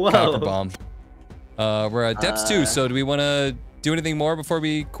 Whoa! Copper bomb. We're at depths 2, so do we want to do anything more before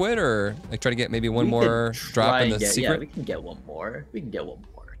we quit, or like try to get maybe one We more could drop try in the and get- secret? Yeah, we can get one more.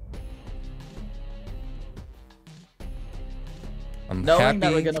 I'm Knowing happy.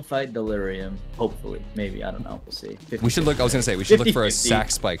 that we're gonna fight Delirium, hopefully, maybe, I don't know, we'll see. We should look. I was gonna say we should look for a 50-50.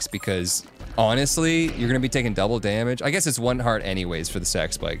 sack spikes because honestly, you're gonna be taking double damage. I guess it's 1 heart anyways for the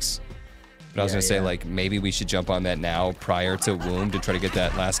sack spikes. But I was Yeah, gonna say yeah. like maybe we should jump on that now prior to Womb to try to get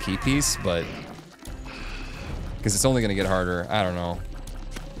that last key piece, but because it's only gonna get harder. I don't know.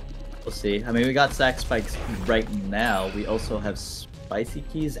 We'll see. I mean, we got sack spikes right now. We also have spicy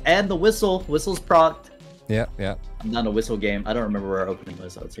keys and the whistle. Whistle's procced. Yeah, yeah. I'm not a whistle game. I don't remember where our opening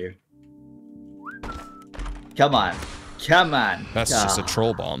was. Oh, it's here. Come on. Come on. That's just a Ah.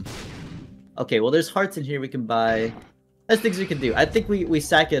 troll bomb. Okay, well, there's hearts in here we can buy. There's things we can do. I think we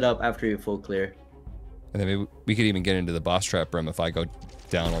sack it up after we full clear. And then maybe we could even get into the boss trap room if I go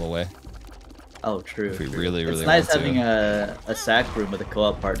down all the way. Oh, true. If we true. really, really It's nice want to. having a sack room with a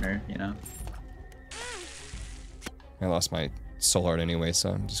co-op partner, you know? I lost my soul heart anyway, so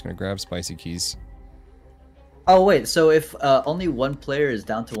I'm just gonna grab spicy keys. Oh, wait, so if only one player is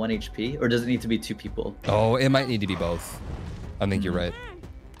down to 1 HP, or does it need to be 2 people? Oh, it might need to be both. I think you're right.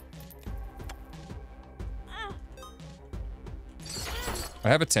 I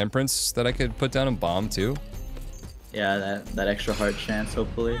have a temperance that I could put down and bomb too. Yeah, that extra heart chance,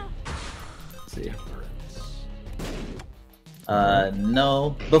 hopefully. Let's see.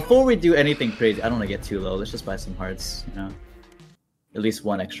 No. Before we do anything crazy, I don't want to get too low. Let's just buy some hearts, you know? At least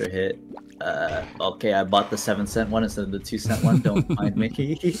 1 extra hit. Okay, I bought the 7-cent one instead of the 2-cent one. Don't mind me.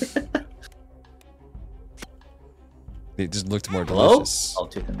 It just looked more Hello? delicious. Oh,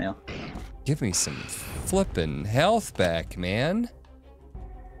 tooth and nail. Give me some flippin' health back, man.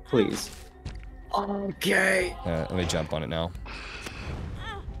 Please. Okay. Let me jump on it now.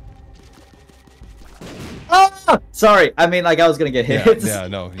 Ah! Sorry, I mean, like, I was gonna get hit. Yeah,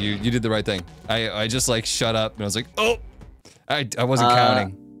 no, you did the right thing. I just like shut up and I was like, oh, I wasn't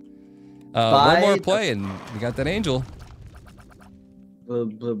counting. One more play and we got that angel.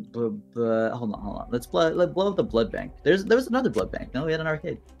 Hold on. Let's blow up the blood bank. There was another blood bank. No, we had an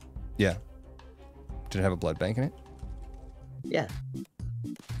arcade. Yeah. Did it have a blood bank in it? Yeah.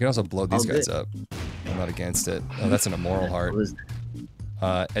 You can also blow these Oh, guys good. up. I'm not against it. Oh, that's an immoral heart. What was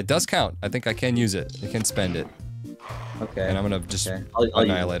It does count. I think I can use it. I can spend it. Okay. And I'm gonna just Okay. I'll use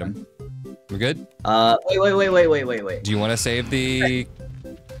annihilate it him. We good? Wait. Do you want to save the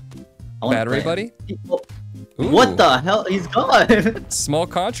I wanna battery, play buddy? him. Ooh, What the hell? He's gone. Small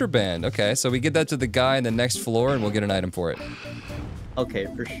contraband. Okay, so we get that to the guy in the next floor and we'll get an item for it. Okay,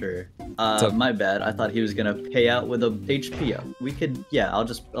 for sure. So- My bad. I thought he was gonna pay out with a HP up. We could, yeah.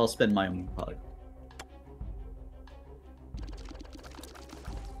 I'll spend my own product.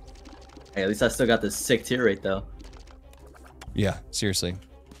 Hey, at least I still got this sick tier rate though. Yeah, seriously.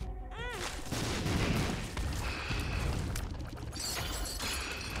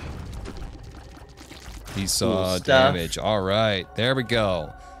 He saw damage. All right, there we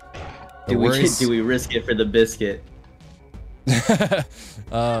go. Do we risk it for the biscuit?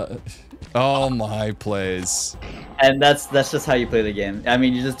 Oh my plays. And that's just how you play the game. I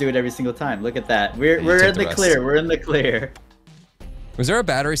mean, you just do it every single time. Look at that. We're in the clear. We're in the clear. Was there a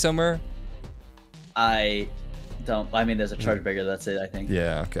battery somewhere? I mean, there's a charge breaker. That's it, I think.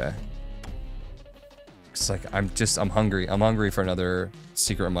 Yeah. Okay. It's like I'm hungry. I'm hungry for another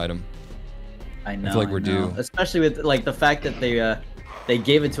secret room item. I know. I feel like we're due. Especially with like the fact that they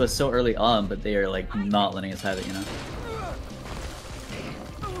gave it to us so early on, but they are like not letting us have it. You know.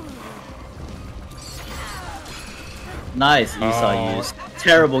 Nice, Esau use.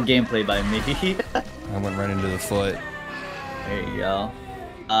 Terrible gameplay by me. I went right into the foot. There you go.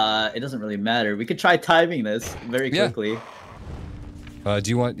 It doesn't really matter. We could try timing this very quickly. Do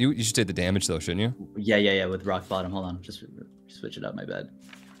you want you should take the damage though, shouldn't you? Yeah, with rock bottom. Hold on, just switch it up. My bad.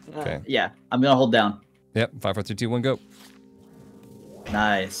 Okay. Yeah, I'm gonna hold down. Yep. 5, 4, 3, 2, 1, go.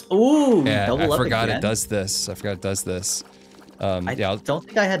 Nice. Ooh. Yeah, double I up forgot again. it does this. I forgot it does this. I don't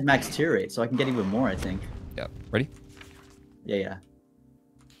think I had max tier rate, so I can get even more. I think. Yeah. Ready? Yeah.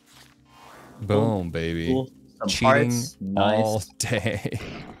 Boom, baby. Cool. Some Cheating hearts. Nice. all day.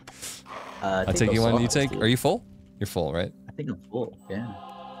 I'll take those you one. You sauces, take. dude. Are you full? You're full, right? I think I'm full. Yeah.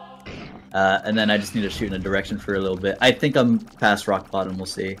 And then I just need to shoot in a direction for a little bit. I think I'm past rock bottom. We'll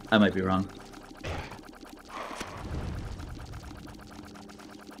see. I might be wrong.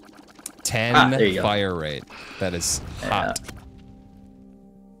 10 fire rate. That is hot.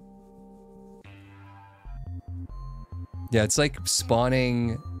 Yeah, it's like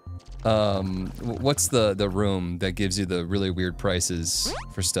spawning. What's the room that gives you the really weird prices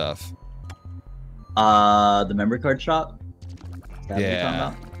for stuff? The memory card shop. Is that what you're talking Yeah.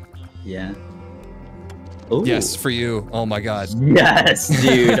 about? Yeah. Ooh. Yes, for you. Oh my god. Yes,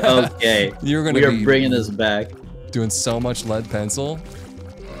 dude. Okay. You're gonna we are be bringing this back. doing so much lead pencil.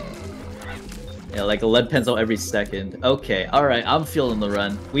 Yeah, like a lead pencil every second. Okay, all right. I'm feeling the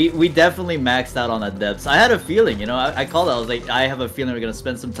run. We definitely maxed out on that depths. I had a feeling, you know. I called it. I was like, I have a feeling we're gonna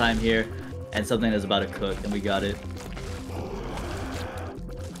spend some time here, and something is about to cook, and we got it.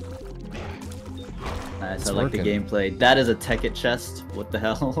 Nice. I like the gameplay. That is a Tekkit chest. What the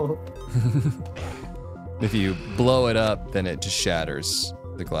hell? If you blow it up, then it just shatters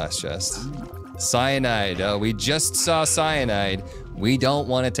the glass chest. Cyanide. Oh, we just saw cyanide. We don't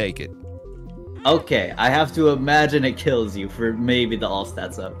want to take it. Okay, I have to imagine it kills you for maybe the all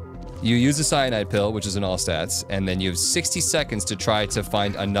stats up. You use a cyanide pill, which is an all stats, and then you have 60 seconds to try to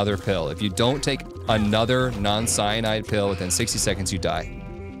find another pill. If you don't take another non-cyanide pill within 60 seconds, you die.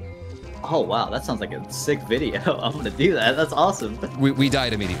 Oh wow, that sounds like a sick video. I'm gonna do that. That's awesome. We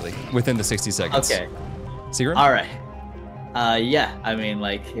died immediately within the 60 seconds. Okay. Secret? All right. Yeah. I mean,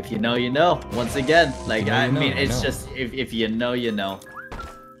 like, if you know, you know. Once again, like, I mean, it's just if you know, you know.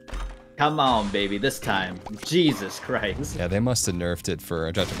 Come on, baby, this time. Jesus Christ. Yeah, they must have nerfed it for...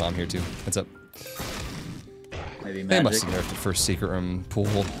 I dropped a bomb here, too. What's up? Maybe magic. They must have nerfed it for secret room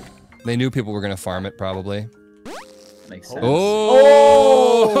pool. They knew people were going to farm it, probably. Makes sense.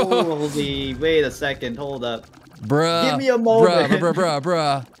 Oh! Holy... Wait a second, hold up. Bruh. Give me a moment.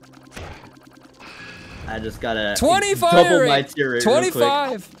 Bruh. I just gotta... 25! Double my tier rate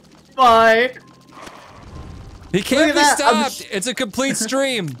 25! Bye! He can't be stopped! It's a complete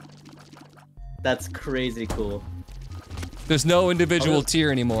stream! That's crazy cool. There's no individual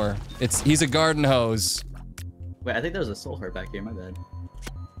tier anymore. He's a garden hose. Wait, I think there was a soul heart back here, my bad.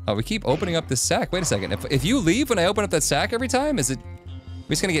 Oh, we keep opening up this sack. Wait a second. If you leave when I open up that sack every time, is it... We're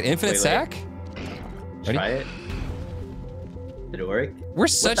just gonna get infinite sack? Ready? Try it. Did it work? We're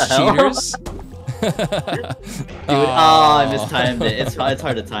such cheaters. Dude, I mistimed it. It's hard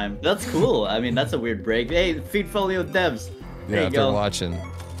to time. That's cool. I mean, that's a weird break. Hey, Feedfolio devs. There Yeah, you if go. they're watching.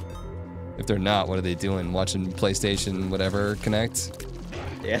 If they're not, what are they doing? Watching PlayStation, whatever, Connect?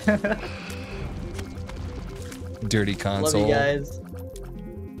 Yeah. Dirty console. Love you guys.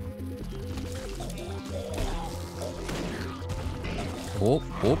 Oh.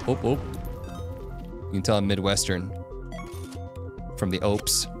 You can tell I'm Midwestern. From the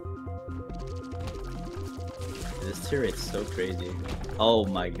Opes. This tier rate's so crazy. Oh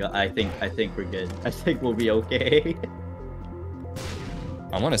my god, I think we're good. I think we'll be okay.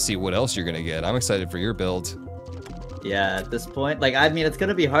 I want to see what else you're gonna get. I'm excited for your build. Yeah, at this point, like, I mean, it's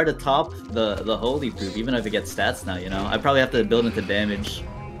gonna be hard to top the holy proof, even if it gets stats now, you know? I probably have to build into damage.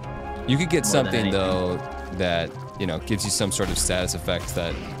 You could get More than something anything. though that, you know, gives you some sort of status effect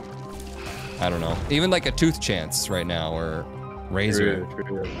that I don't know. Even like a tooth chance right now or razor.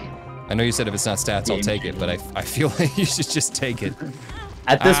 True. I know you said if it's not stats, I'll take it, but I feel like you should just take it.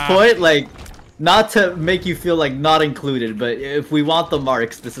 At this point, like, not to make you feel like not included, but if we want the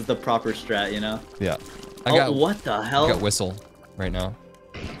marks, this is the proper strat, you know? Yeah. What the hell? I got whistle right now.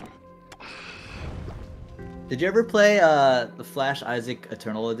 Did you ever play the Flash Isaac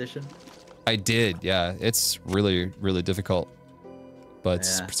Eternal Edition? I did, yeah. It's really, really difficult, but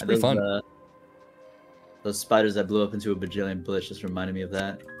it's pretty fun. Those spiders that blew up into a bajillion bullets just reminded me of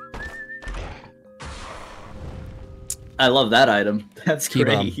that. I love that item. That's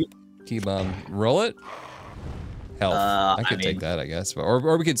great. Key bomb. Roll it? Health. I could take that, I guess.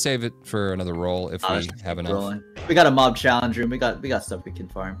 Or we could save it for another roll if we have enough. Rolling. We got a mob challenge room. We got stuff we can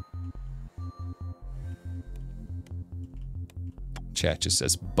farm. Chat just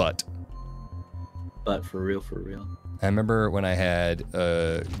says but. But for real, for real. I remember when I had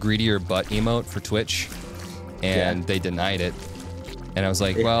a greedier butt emote for Twitch, and they denied it. And I was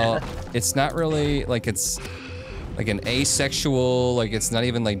like, well, it's not really, like, it's like an asexual, like, it's not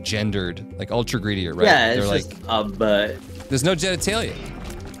even, like, gendered, like, ultra greedier, right? Yeah, They're it's like, just butt. There's no genitalia.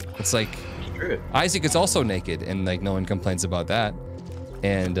 It's like, True. Isaac is also naked, and, like, no one complains about that.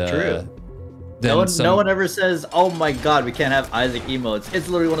 And, True. No one ever says, oh my god, we can't have Isaac emotes. It's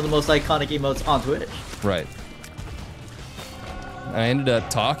literally one of the most iconic emotes on Twitch. Right. I ended up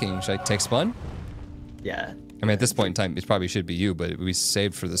talking. Should I take spawn? Yeah. I mean, at this point in time, it probably should be you, but we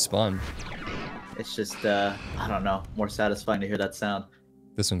saved for the spawn. It's just, I don't know, more satisfying to hear that sound.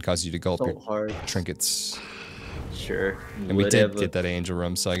 This one causes you to gulp So your hard. trinkets. Sure. And we did get that angel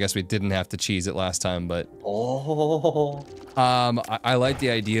room, so I guess we didn't have to cheese it last time, but... Oh. I like the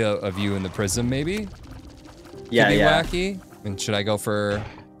idea of you in the prism, maybe? Yeah, Could be wacky. And should I go for...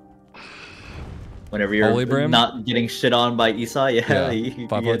 Whenever you're Holy Brim? not getting shit on by Esau, yeah.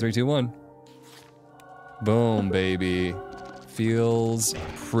 5, 4, 3, 2, 1. Boom, baby. Feels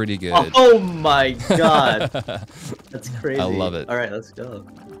pretty good. Oh my god. That's crazy. I love it. Alright, let's go.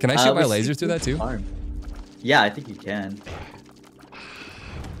 Can I shoot my laser through that too? Farm. Yeah, I think you can.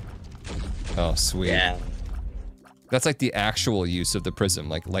 Oh, sweet. Yeah. That's like the actual use of the prism,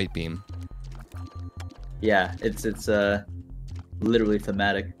 like light beam. Yeah, it's literally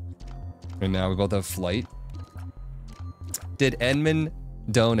thematic. And now we both have flight. Did Edmund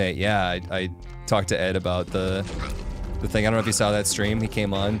donate? Yeah, I talked to Ed about the thing. I don't know if you saw that stream. He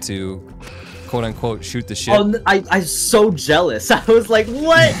came on to quote unquote shoot the shit. Oh, I'm so jealous. I was like,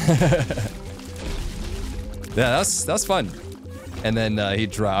 what? Yeah, that's fun. And then he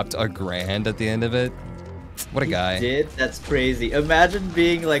dropped $1,000 at the end of it. What a guy. He did? That's crazy. Imagine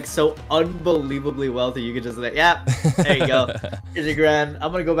being like so unbelievably wealthy. You could just like, yeah, there you go. Here's your $1,000.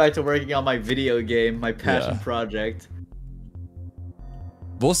 I'm gonna go back to working on my video game, my passion project.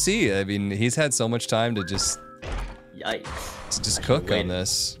 We'll see. I mean, he's had so much time to just cook on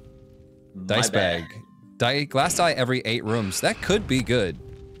this. Dice bag. Glass die every 8 rooms. That could be good.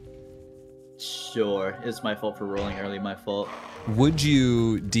 Sure. It's my fault for rolling early, my fault. Would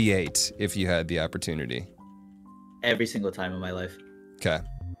you D8 if you had the opportunity? Every single time in my life. Okay.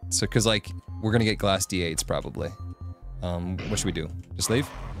 So, cause like, we're gonna get glass D8s probably. What should we do? Just leave?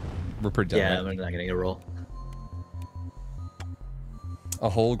 We're pretty done. Yeah, right? I'm not gonna get a roll. A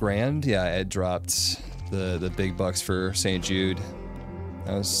whole $1,000? Yeah, Ed dropped the big bucks for St. Jude.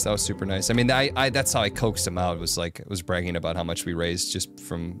 That was super nice. I mean, I that's how I coaxed him out. Was like, was bragging about how much we raised just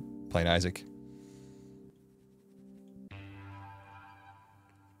from playing Isaac.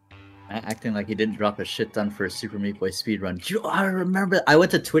 Acting like he didn't drop a shit ton for a Super Meat Boy speedrun. I remember I went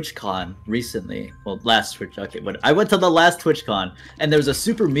to TwitchCon recently. Well, last Twitch, okay, but I went to the last TwitchCon and there was a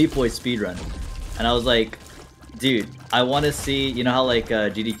Super Meat Boy speedrun. And I was like, dude, I want to see, you know how like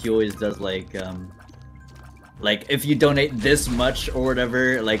GDQ always does like if you donate this much or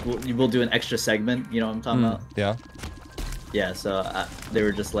whatever, like we'll do an extra segment, you know what I'm talking about? Yeah. Yeah, so they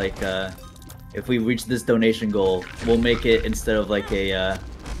were just like, if we reach this donation goal, we'll make it instead of like a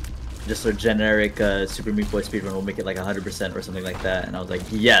just a generic Super Meat Boy speedrun, we'll make it like 100% or something like that. And I was like,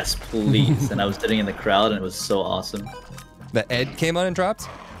 yes, please. And I was sitting in the crowd and it was so awesome. That Ed came on and dropped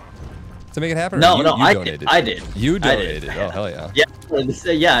to make it happen? No, you donated? I did. You donated? Oh, hell yeah.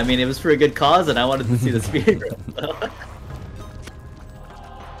 Yeah, I mean, it was for a good cause and I wanted to see the speedrun.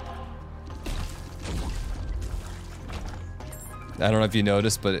 I don't know if you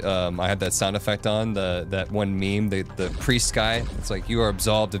noticed, but I had that sound effect on, that one meme, the priest guy. It's like, you are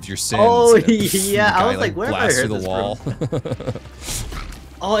absolved of your sins. Oh, yeah, I was like, where have I heard through the wall.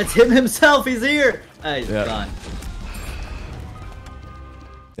 Oh, it's him himself, he's here! He's gone.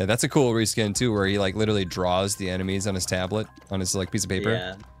 Yeah, that's a cool reskin too, where he like literally draws the enemies on his tablet, on his like piece of paper.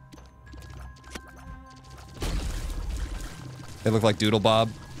 Yeah. They look like Doodle Bob.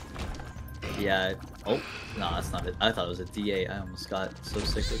 Yeah. Oh, no, that's not it. I thought it was a D8. I almost got so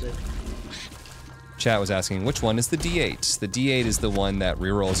sick with it. Chat was asking, which one is the D8? The D8 is the one that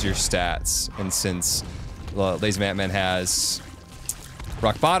rerolls your stats. And since Lazy Man has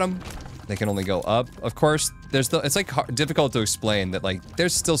rock bottom, they can only go up. Of course, it's like difficult to explain that like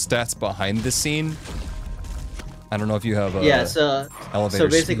there's still stats behind the scene. I don't know if you have a elevator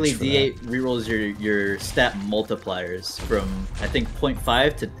basically speech for D8 rerolls your stat multipliers from I think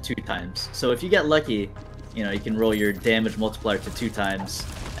 0.5 to 2 times. So if you get lucky, you know, you can roll your damage multiplier to 2 times,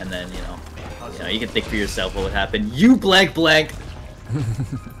 and then you know you can think for yourself what would happen. You blank.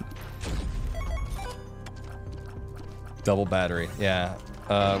 Double battery, yeah.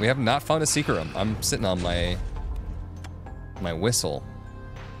 We have not found a secret room. I'm sitting on my whistle.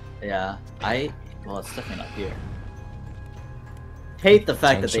 Yeah, well, it's definitely not here. Hate the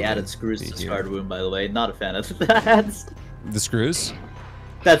fact that they added screws to Scarred Wound, by the way. Not a fan of that. The screws?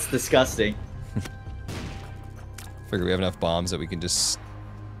 That's disgusting. Figure we have enough bombs that we can just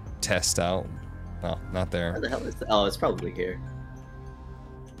test out. Oh, not there. Where the hell is that? Oh, it's probably here.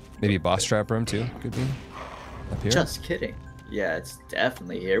 Maybe a boss trap room too, could be. Up here? Just kidding. Yeah, it's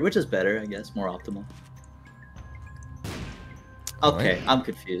definitely here, which is better, I guess, more optimal. Okay, right. I'm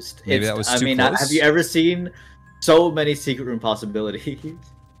confused. Maybe that was too close? Have you ever seen so many secret room possibilities?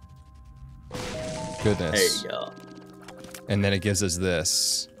 Goodness. There you go. And then it gives us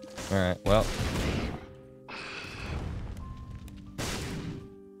this. All right, well.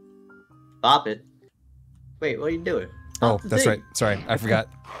 Stop it. Wait, what are you doing? Oh, that's right. Sorry, I forgot.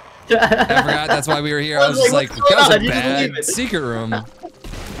 I forgot that's why we were here. I was just like, that was a bad secret room. It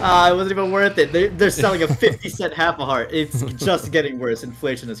wasn't even worth it. They're selling a 50-cent half a heart. It's just getting worse.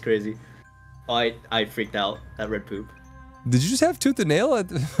 Inflation is crazy. Oh, I freaked out. That red poop. Did you just have tooth and nail?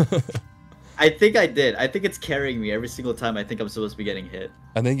 I think I did. I think it's carrying me every single time I think I'm supposed to be getting hit.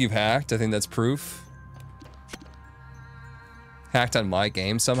 I think you've hacked. I think that's proof. Hacked on my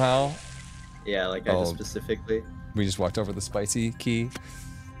game somehow. Yeah, like I just specifically. We just walked over the spicy key.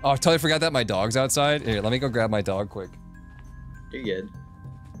 Oh, I totally forgot that my dog's outside. Here, let me go grab my dog quick. You're good.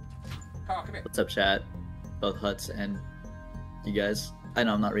 Oh, come here. What's up, chat? Both Huts and you guys. I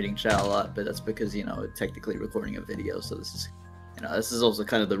know I'm not reading chat a lot, but that's because, you know, technically recording a video, so this is, you know, this is also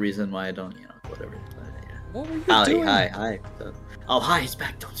kind of the reason why I don't, you know, whatever. Yeah. What were you doing? Hi. Oh, hi, he's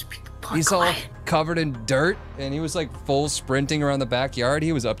back. Don't speak. He's all covered in dirt, and he was like full sprinting around the backyard.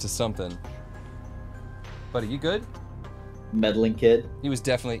 He was up to something. Buddy, you good? Meddling kid. He was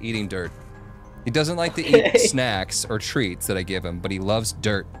definitely eating dirt. He doesn't like to eat snacks or treats that I give him, but he loves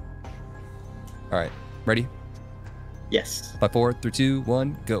dirt. All right, ready? Yes. 5, 4, 3, 2,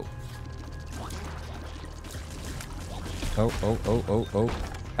 1, go. Oh.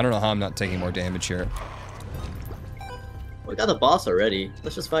 I don't know how I'm not taking more damage here. We got the boss already.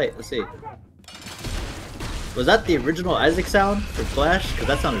 Let's just fight. Let's see. Was that the original Isaac sound for Flash? Because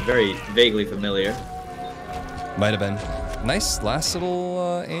that sounded very vaguely familiar. Might have been. Nice last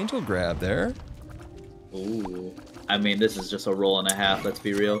little angel grab there. Ooh. I mean, this is just a roll and a half, let's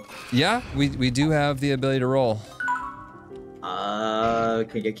be real. Yeah, we do have the ability to roll.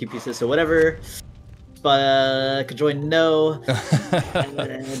 Can get key pieces, so whatever. But could join no.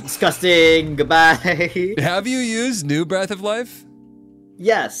 Disgusting, goodbye. Have you used new Breath of Life?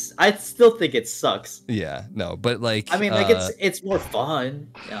 Yes, I still think it sucks. Yeah, no, but like I mean, like it's more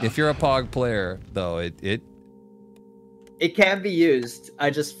fun. Yeah. If you're a Pog player, though, it can be used. I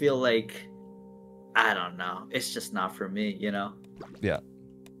just feel like I don't know. It's just not for me, you know. Yeah,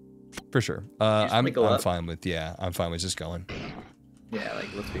 for sure. I'm fine with I'm fine with just going. Yeah, like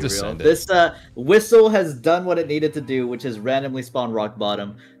let's be real. This whistle has done what it needed to do, which is randomly spawn rock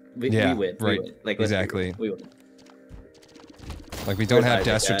bottom. We win. Right. We win. Like exactly. We win. Like we don't have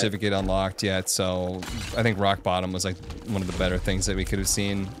death certificate unlocked yet, so I think rock bottom was like one of the better things that we could have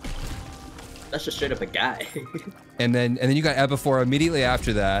seen. That's just straight up a guy. and then you got Epiphora immediately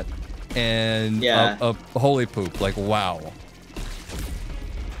after that, and a holy poop. Like wow.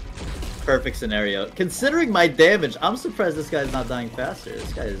 Perfect scenario. Considering my damage, I'm surprised this guy's not dying faster.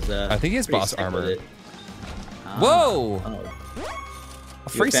 This guy is. I think he has boss armor. Whoa! Oh. A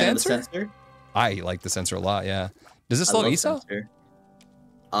free sensor? I like the sensor a lot. Yeah. Does this slow Esau?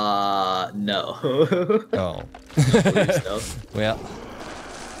 No. Oh. So. Well.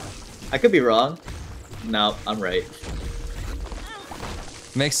 I could be wrong. No, I'm right.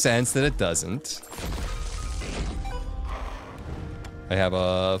 Makes sense that it doesn't. I have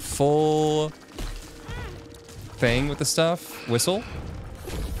a full thing with the stuff. Whistle.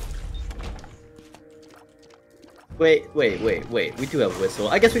 Wait. We do have whistle.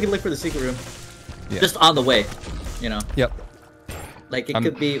 I guess we can look for the secret room. Yeah. Just on the way, you know. Yep. Like it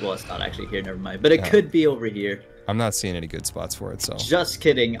could be. Well, it's not actually here. Never mind. But it could be over here. I'm not seeing any good spots for it. So. Just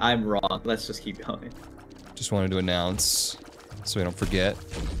kidding. I'm wrong. Let's just keep going. Just wanted to announce, so we don't forget.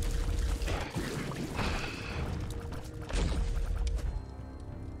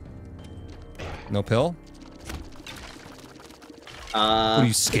 No pill? Are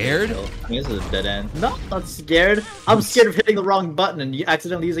you scared? I mean, this is a dead end. No, I'm not scared. I'm scared of hitting the wrong button and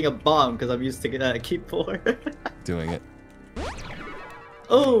accidentally using a bomb because I'm used to keyboard. Doing it.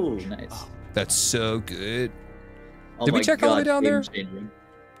 Oh, nice. That's so good. Oh did we check all the way down there?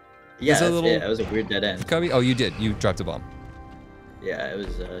 Yeah, it was a weird dead end. Oh, you did. You dropped a bomb. Yeah, it was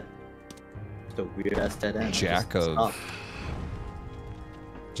just a weird ass dead end. Jack of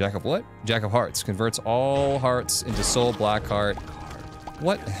what? Jack of Hearts. Converts all hearts into soul black heart.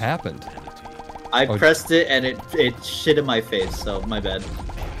 What happened? I pressed it and it shit in my face, so my bad.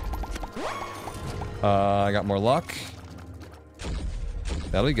 I got more luck.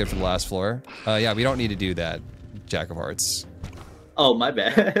 That'll be good for the last floor. Yeah, we don't need to do that. Jack of Hearts. Oh, my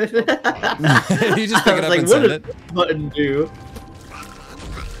bad. You just pick it up and send it. What did the button do?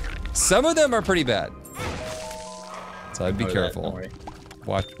 Some of them are pretty bad. So I'd be careful. Don't worry.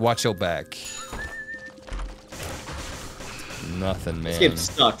 Watch your back. Nothing, man. This game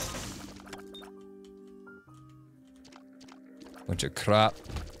sucks. Bunch of crap.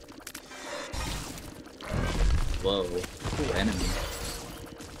 Whoa. Cool enemy.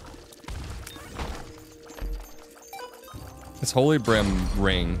 This Holy Brim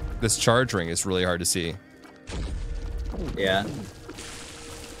ring, this charge ring is really hard to see. Yeah.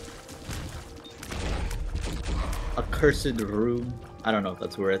 Accursed room. I don't know if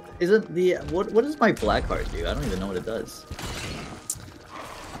that's worth. Isn't the what does my black heart do? I don't even know what it does.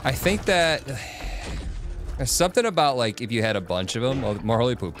 I think that there's something about like if you had a bunch of them. Oh, more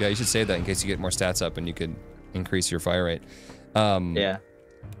holy poop. Yeah, you should save that in case you get more stats up and you could increase your fire rate. Yeah.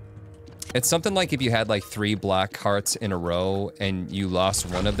 It's something like if you had like 3 black hearts in a row and you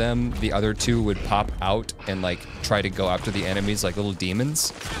lost one of them, the other 2 would pop out and like try to go after the enemies like little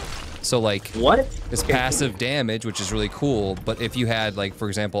demons. So like, what? It's passive damage, which is really cool, but if you had like, for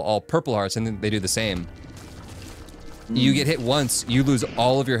example, all purple hearts and then they do the same, you get hit once, you lose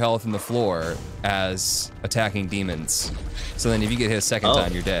all of your health in the floor as attacking demons. So then if you get hit a second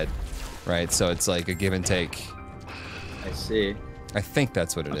time, you're dead, right? So it's like a give and take. I see. I think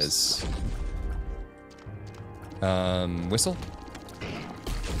that's what it is. Whistle?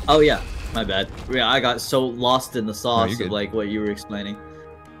 Oh yeah, my bad. Yeah, I got so lost in the sauce of like what you were explaining.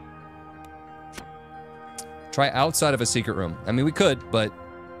 Try outside of a secret room. I mean, we could, but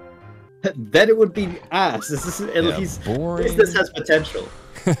then it would be ass. This is at least boring. This has potential.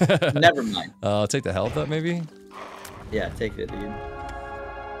 Never mind. I'll take the health up, maybe. Yeah, take it, dude.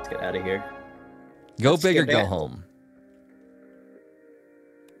 Let's get out of here. Go big or go home.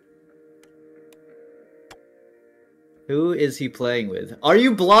 Who is he playing with? Are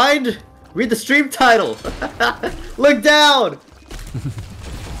you blind? Read the stream title. Look down.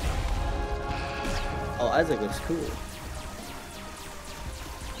 Oh, Isaac looks cool.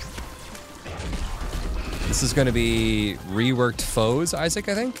 This is going to be reworked foes, Isaac,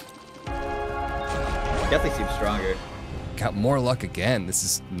 I think? Definitely seems stronger. Got more luck again. This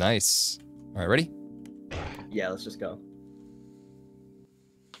is nice. All right, ready? Yeah, let's just go.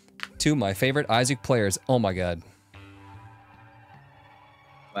 2 my favorite Isaac players. Oh my god.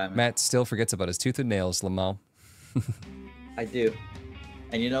 Wow, Matt still forgets about his tooth and nails, Lamau. I do.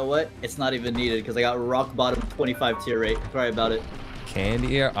 And you know what? It's not even needed because I got rock bottom 25 tier rate. Sorry about it.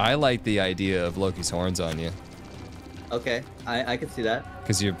 Candy air? I like the idea of Loki's horns on you. Okay, I can see that.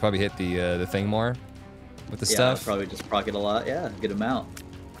 Because you probably hit the thing more with the yeah, stuff. I'll probably just proc it a lot. Yeah, good amount.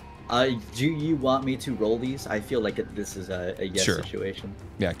 Do you want me to roll these? I feel like this is a yes situation.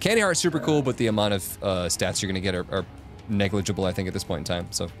 Yeah, Candy Heart's super cool, but the amount of stats you're going to get are negligible, I think, at this point in time.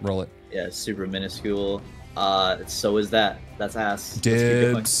 So roll it. Yeah, super minuscule. So is that. That's ass.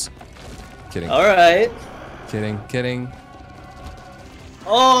 Dibs. Kidding. All right. Kidding.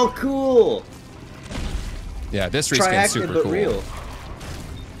 Oh, cool. Yeah, this reskin's super cool. Real.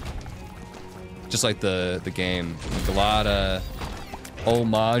 Just like the game, like a lot of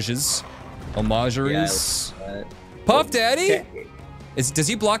homages, homageries. Yeah, Puff Daddy. Does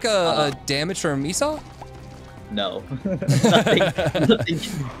he block a damage from Esau? No.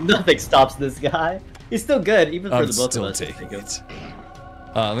 nothing stops this guy. He's still good, even for the both of us.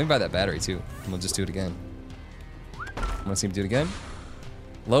 Let me buy that battery too, and we'll just do it again. Want to see him do it again?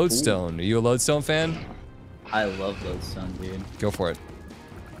 Lodestone. Are you a Lodestone fan? I love Lodestone, dude. Go for it.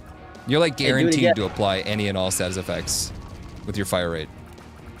 You're like guaranteed to apply any and all status effects with your fire rate.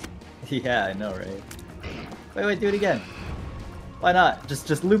 Yeah, I know, right? Wait, do it again. Why not?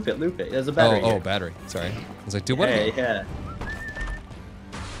 Just loop it. There's a battery. Oh, here. battery. Sorry. I was like, dude, what? Hey, yeah.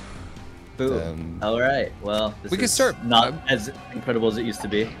 Boom. All right. Well, this we could is start. not as incredible as it used to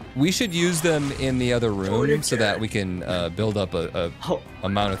be. We should use them in the other room so that we can build up a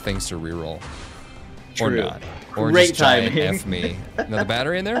amount of things to reroll. True. Or not. Or Great just giant timing. F me. Another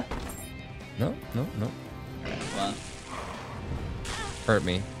battery in there? No. Well, Hurt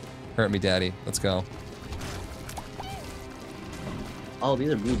me, daddy. Let's go. oh, these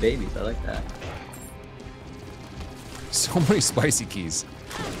are blue babies. I like that. So many spicy keys.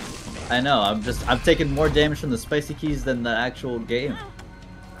 I know. I'm taking more damage from the spicy keys than the actual game.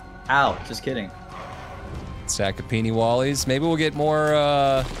 Ow! Just kidding. Stack of peony wallies. Maybe we'll get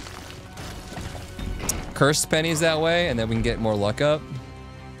more cursed pennies that way, and then we can get more luck up.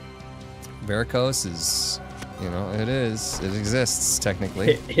 Varicose is, you know, it exists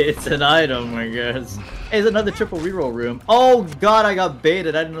technically. It's an item, I guess. Hey, there's another triple reroll room. Oh god, I got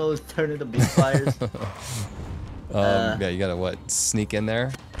baited. I didn't know it was turned into blue fires. Yeah, you gotta what? Sneak in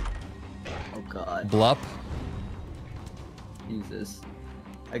there. Oh god. Blup. Jesus.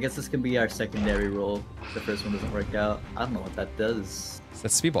 I guess this can be our secondary roll. The first one doesn't work out. I don't know what that does.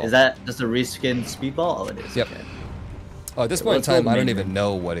 That's speedball. Is that just a reskin speedball? Oh, it is. Yep. Okay. Oh, at this point in time, I don't even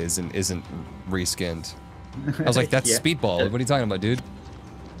know what is and isn't reskinned. I was like, that's Yeah. speedball. What are you talking about, dude?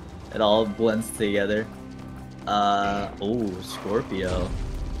 It all blends together. Oh, Scorpio.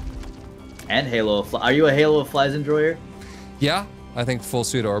 And Halo of Flies. Are you a Halo of Flies enjoyer? Yeah, I think full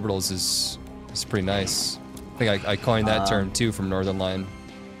suit of orbitals is pretty nice. I think I coined that term too from Northern Line.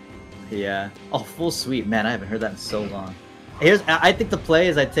 Yeah. Oh, full suite. Man, I haven't heard that in so long. I think the play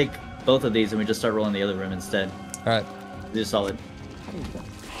is I take both of these and we just start rolling the other room instead. All right. Do solid.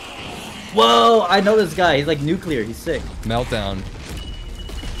 Whoa! I know this guy. He's like nuclear. He's sick. Meltdown.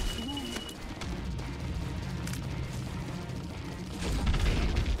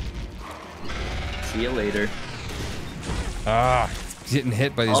 See you later. Ah, getting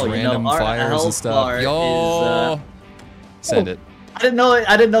hit by these Oh, you know, random our fires health and stuff. bar Yo, is, send it. I didn't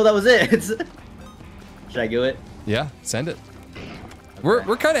know that was it. Should I do it? Yeah, send it. We're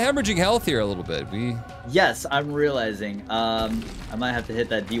kind of hemorrhaging health here a little bit. Yes, I'm realizing. I might have to hit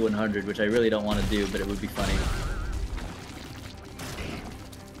that D100, which I really don't want to do, but it would be funny.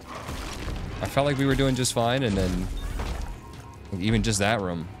 I felt like we were doing just fine, and then even just that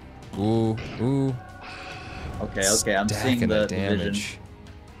room. Ooh. Okay, I'm Stacking seeing the that vision. damage.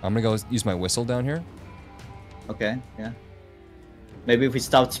 I'm gonna go use my whistle down here. Okay, yeah. Maybe if we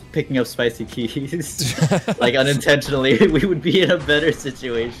stopped picking up spicy keys, like unintentionally, we would be in a better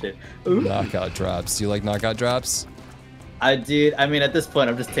situation. Ooh. Knockout drops. Do you like knockout drops? I mean, at this point,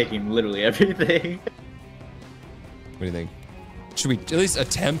 I'm just taking literally everything. What do you think? Should we at least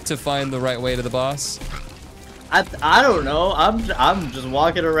attempt to find the right way to the boss? I don't know. I'm just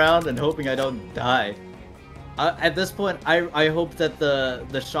walking around and hoping I don't die. At this point, I hope that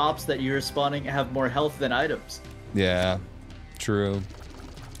the shops that you're spawning have more health than items. Yeah, true.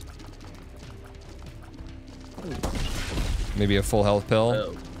 Maybe a full health pill.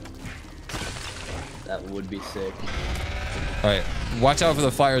 Oh. That would be sick. All right, watch out for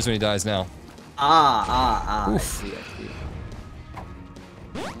the fires when he dies now. I Oof. see.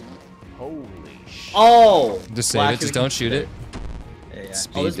 Holy shit. Oh! Just save it. Just don't shoot it. Yeah.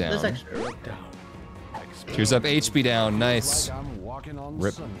 Speed There's down. extra. Here's up HP down. Nice. Like I'm walking on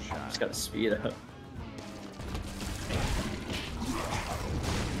Rip. sunshine. Just gotta speed up.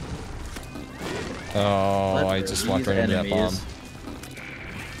 Oh, I just walked right into that bomb.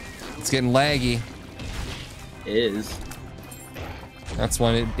 It's getting laggy. It is. That's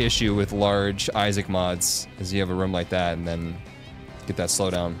one issue with large Isaac mods, is you have a room like that and then get that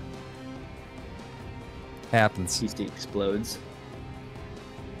slowdown. Happens. PC explodes.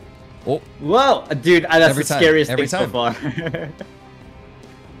 Oh, Whoa! Dude, that's Every the time, scariest every thing so far.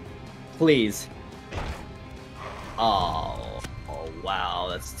 Please. Oh, wow,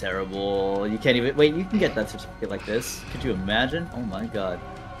 that's terrible. You can't even... Wait, you can get that certificate like this. Could you imagine? Oh my god.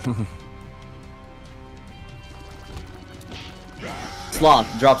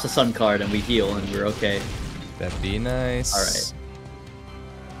 Sloth drops a sun card and we heal and we're okay. that'd be nice. Alright.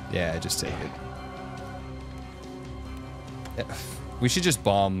 Yeah, just take it. Yeah, we should just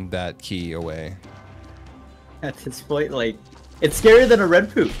bomb that key away. At this point, like... It's scarier than a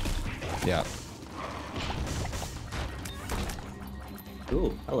red poop. Yeah.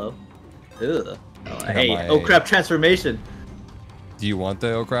 Ooh, hello. Ugh. Oh, got hey, my- oh crap, transformation. Do you want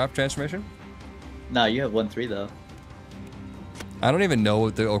the O'Crap transformation? No, you have 1-3 though. I don't even know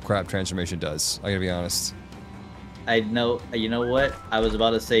what the O'Crap transformation does. I gotta be honest. I know, you know what? I was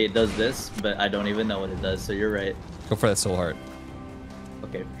about to say it does this, but I don't even know what it does, so you're right. Go for that soul heart.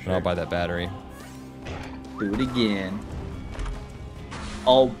 Okay, for And sure. I'll buy that battery. Do it again.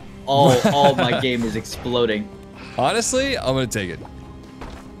 Oh, my game is exploding. Honestly, I'm gonna take it.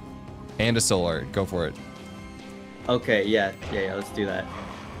 And a solar. Go for it. Okay, yeah, let's do that.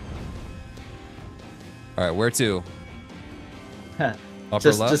 All right, where to?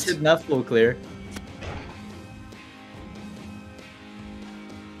 Upper left? Just hitting that full clear.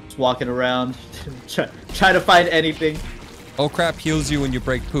 Just walking around, try to find anything. Oh crap, heals you when you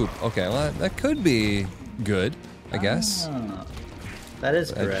break poop. Okay, well that could be good, I guess. Ah, that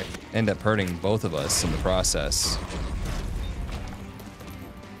is correct. I'd end up hurting both of us in the process.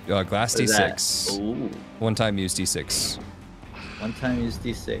 Glass What is that? D6. Ooh. One time use D6. One time use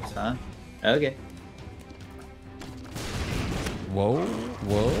D6, huh? Okay. Whoa,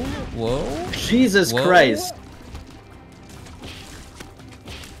 whoa, whoa. Jesus Whoa. Christ.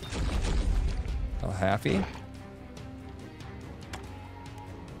 Oh, happy?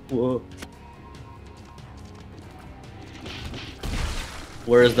 Whoa.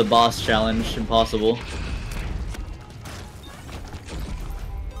 Where is the boss challenge? Impossible.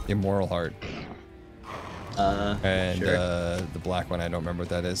 Immoral heart. And sure. the black one, I don't remember what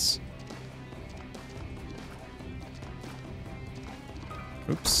that is.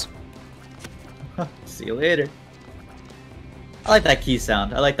 Oops. See you later. I like that key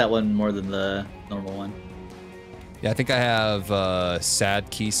sound. I like that one more than the normal one. Yeah, I think I have sad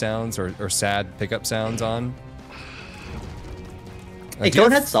key sounds or sad pickup sounds on. Hey, do you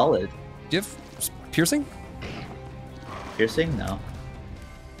have- Conehead's solid. Do you have piercing? Piercing? No.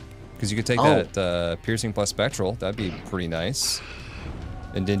 Because you could take Oh. that piercing plus spectral. That'd be pretty nice.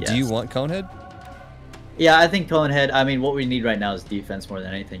 And then, do you Yes. want Conehead? Yeah, I think Conehead, I mean, what we need right now is defense more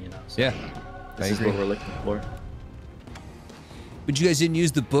than anything, you know. So Yeah. this I is agree. what we're looking for. But you guys didn't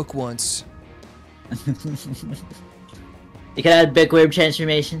use the book once. You can add big wave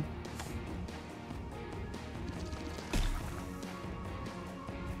transformation.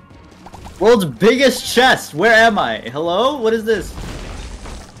 World's biggest chest. Where am I? Hello? What is this?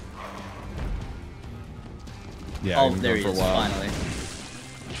 Yeah, Oh, we've been there he going is. for a while. Finally.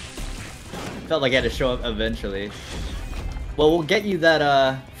 Felt like I had to show up eventually. Well, we'll get you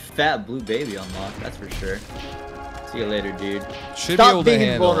that fat blue baby unlocked. That's for sure. See you later, dude. Should Stop be able to being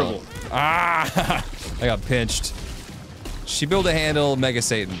handle. invulnerable. Ah! I got pinched. Should be able to handle Mega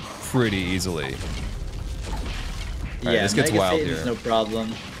Satan pretty easily. Alright, Yeah, this gets Mega wild Satan's here. no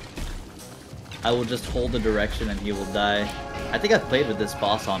problem. I will just hold the direction and he will die. I think I've played with this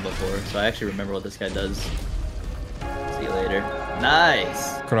boss on before, so I actually remember what this guy does. See you later.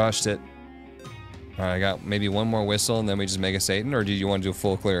 Nice! Crushed it. Alright, I got maybe one more whistle and then we just Mega Satan, or do you want to do a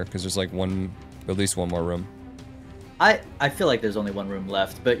full clear? Because there's like at least one more room. I feel like there's only one room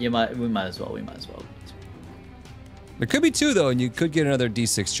left, but we might as well. There could be two though, and you could get another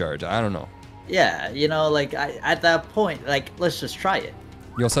D6 charge. I don't know. Yeah, you know, like at that point, like let's just try it.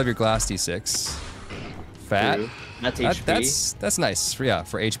 You also have your glass D6. Fat. True. That's HP. That's nice. For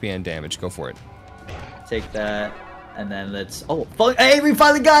HP and damage. Go for it. Take that, and then let's. Oh, hey, we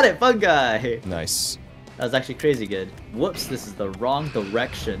finally got it, fun guy. Nice. That was actually crazy good. Whoops, this is the wrong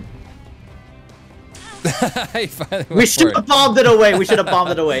direction. I finally We went for should it. have bombed it away. We should have bombed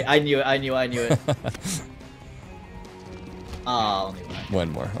it away. I knew it. Ah, only one. One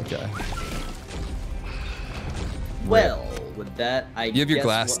more. Okay. Well, with that, I You have your guess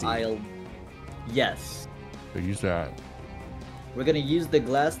glass what D. I'll. Yes, So use that. we're gonna use the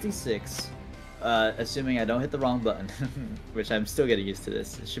glass D6, assuming I don't hit the wrong button, which I'm still getting used to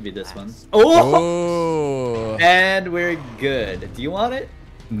this. It should be this one. Oh! Oh. And we're good. Do you want it?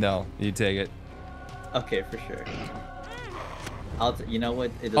 No, you take it. Okay, for sure. You know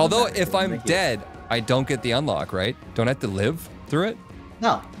what? It doesn't Although matter. if We'll I'm make it- dead, I don't get the unlock, right? Don't I have to live through it?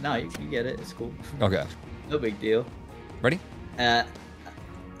 No, you get it. It's cool. Okay. No big deal. Ready?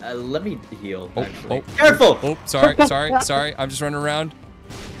 Let me heal. Oh, actually. oh. Careful! Oh, sorry. I'm just running around.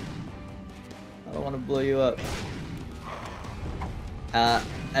 I don't want to blow you up.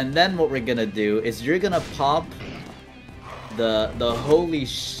 And then what we're gonna do is you're gonna pop the holy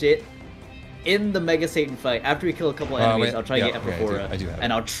shit in the Mega Satan fight. After we kill a couple enemies, wait, I'll try to yeah, get okay, Epiphora. I do have it.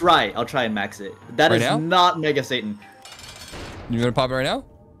 And I'll try and max it. That Right is now? not Mega Satan. You gonna pop it right now?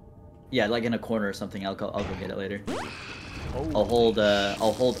 Yeah, like in a corner or something. I'll go get it later. I'll hold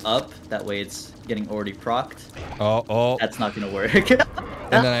up. That way it's getting already procced. Oh. That's not gonna work.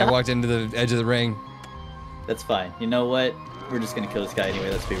 And then I walked into the edge of the ring. That's fine. You know what? We're just gonna kill this guy anyway.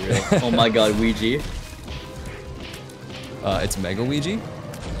 Let's be real. Oh my God, Ouija. It's Mega Ouija.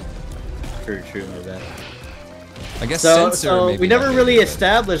 True, my bad. I guess So, censor. Maybe we never not really good.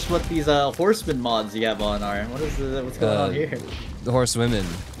 established what these horseman mods you have on are. What's going on here? The horsewomen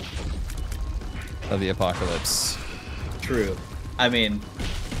of the apocalypse. True. I mean,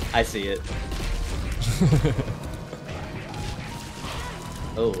 I see it.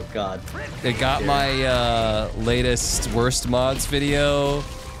 Oh god. They got my latest worst mods video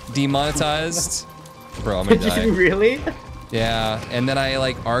demonetized. Bro, I'm gonna Did die. you really? Yeah, and then I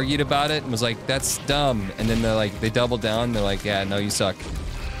like argued about it and was like, that's dumb. And then they're like, they doubled down. They're like, yeah, no, you suck.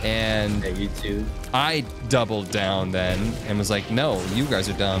 And Yeah, you too. I doubled down then and was like, no, you guys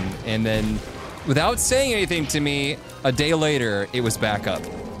are dumb. And then without saying anything to me, a day later, it was back up.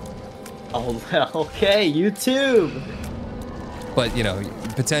 Oh, okay, YouTube. But, you know,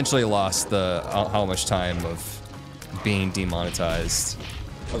 potentially lost the how much time of being demonetized.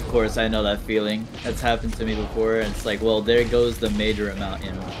 Of course, I know that feeling. That's happened to me before. And it's like, well, there goes the major amount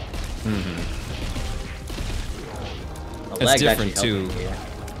in. It's different too.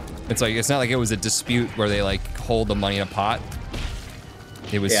 It's like, it's not like it was a dispute where they like hold the money in a pot.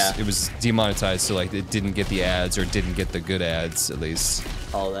 It was it was demonetized, so like it didn't get the ads or didn't get the good ads at least.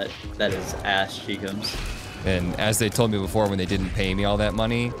 Oh, that is ass cheekums. And as they told me before, when they didn't pay me all that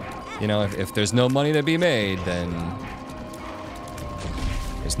money, you know, if there's no money to be made, then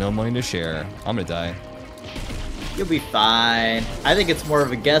there's no money to share. I'm gonna die. You'll be fine. I think it's more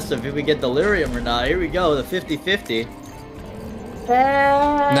of a guess of if we get delirium or not. Here we go, the 50-50.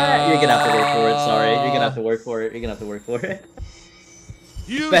 No. You're gonna have to work for it, sorry. You're gonna have to work for it. You're gonna have to work for it.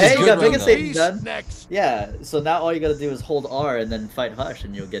 Use But hey, you your got bigger though. things done. Next. Yeah, so now all you gotta do is hold R and then fight Hush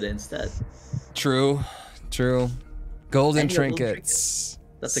and you'll get it instead. True. Golden And you got golden trinkets.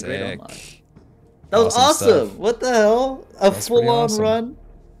 That's a great Sick. unlock. That was Awesome awesome! stuff. What the hell? A That's pretty full-on awesome. run?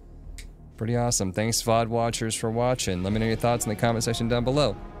 Pretty awesome. Thanks, VOD watchers, for watching. Let me know your thoughts in the comment section down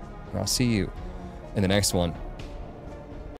below. And I'll see you in the next one.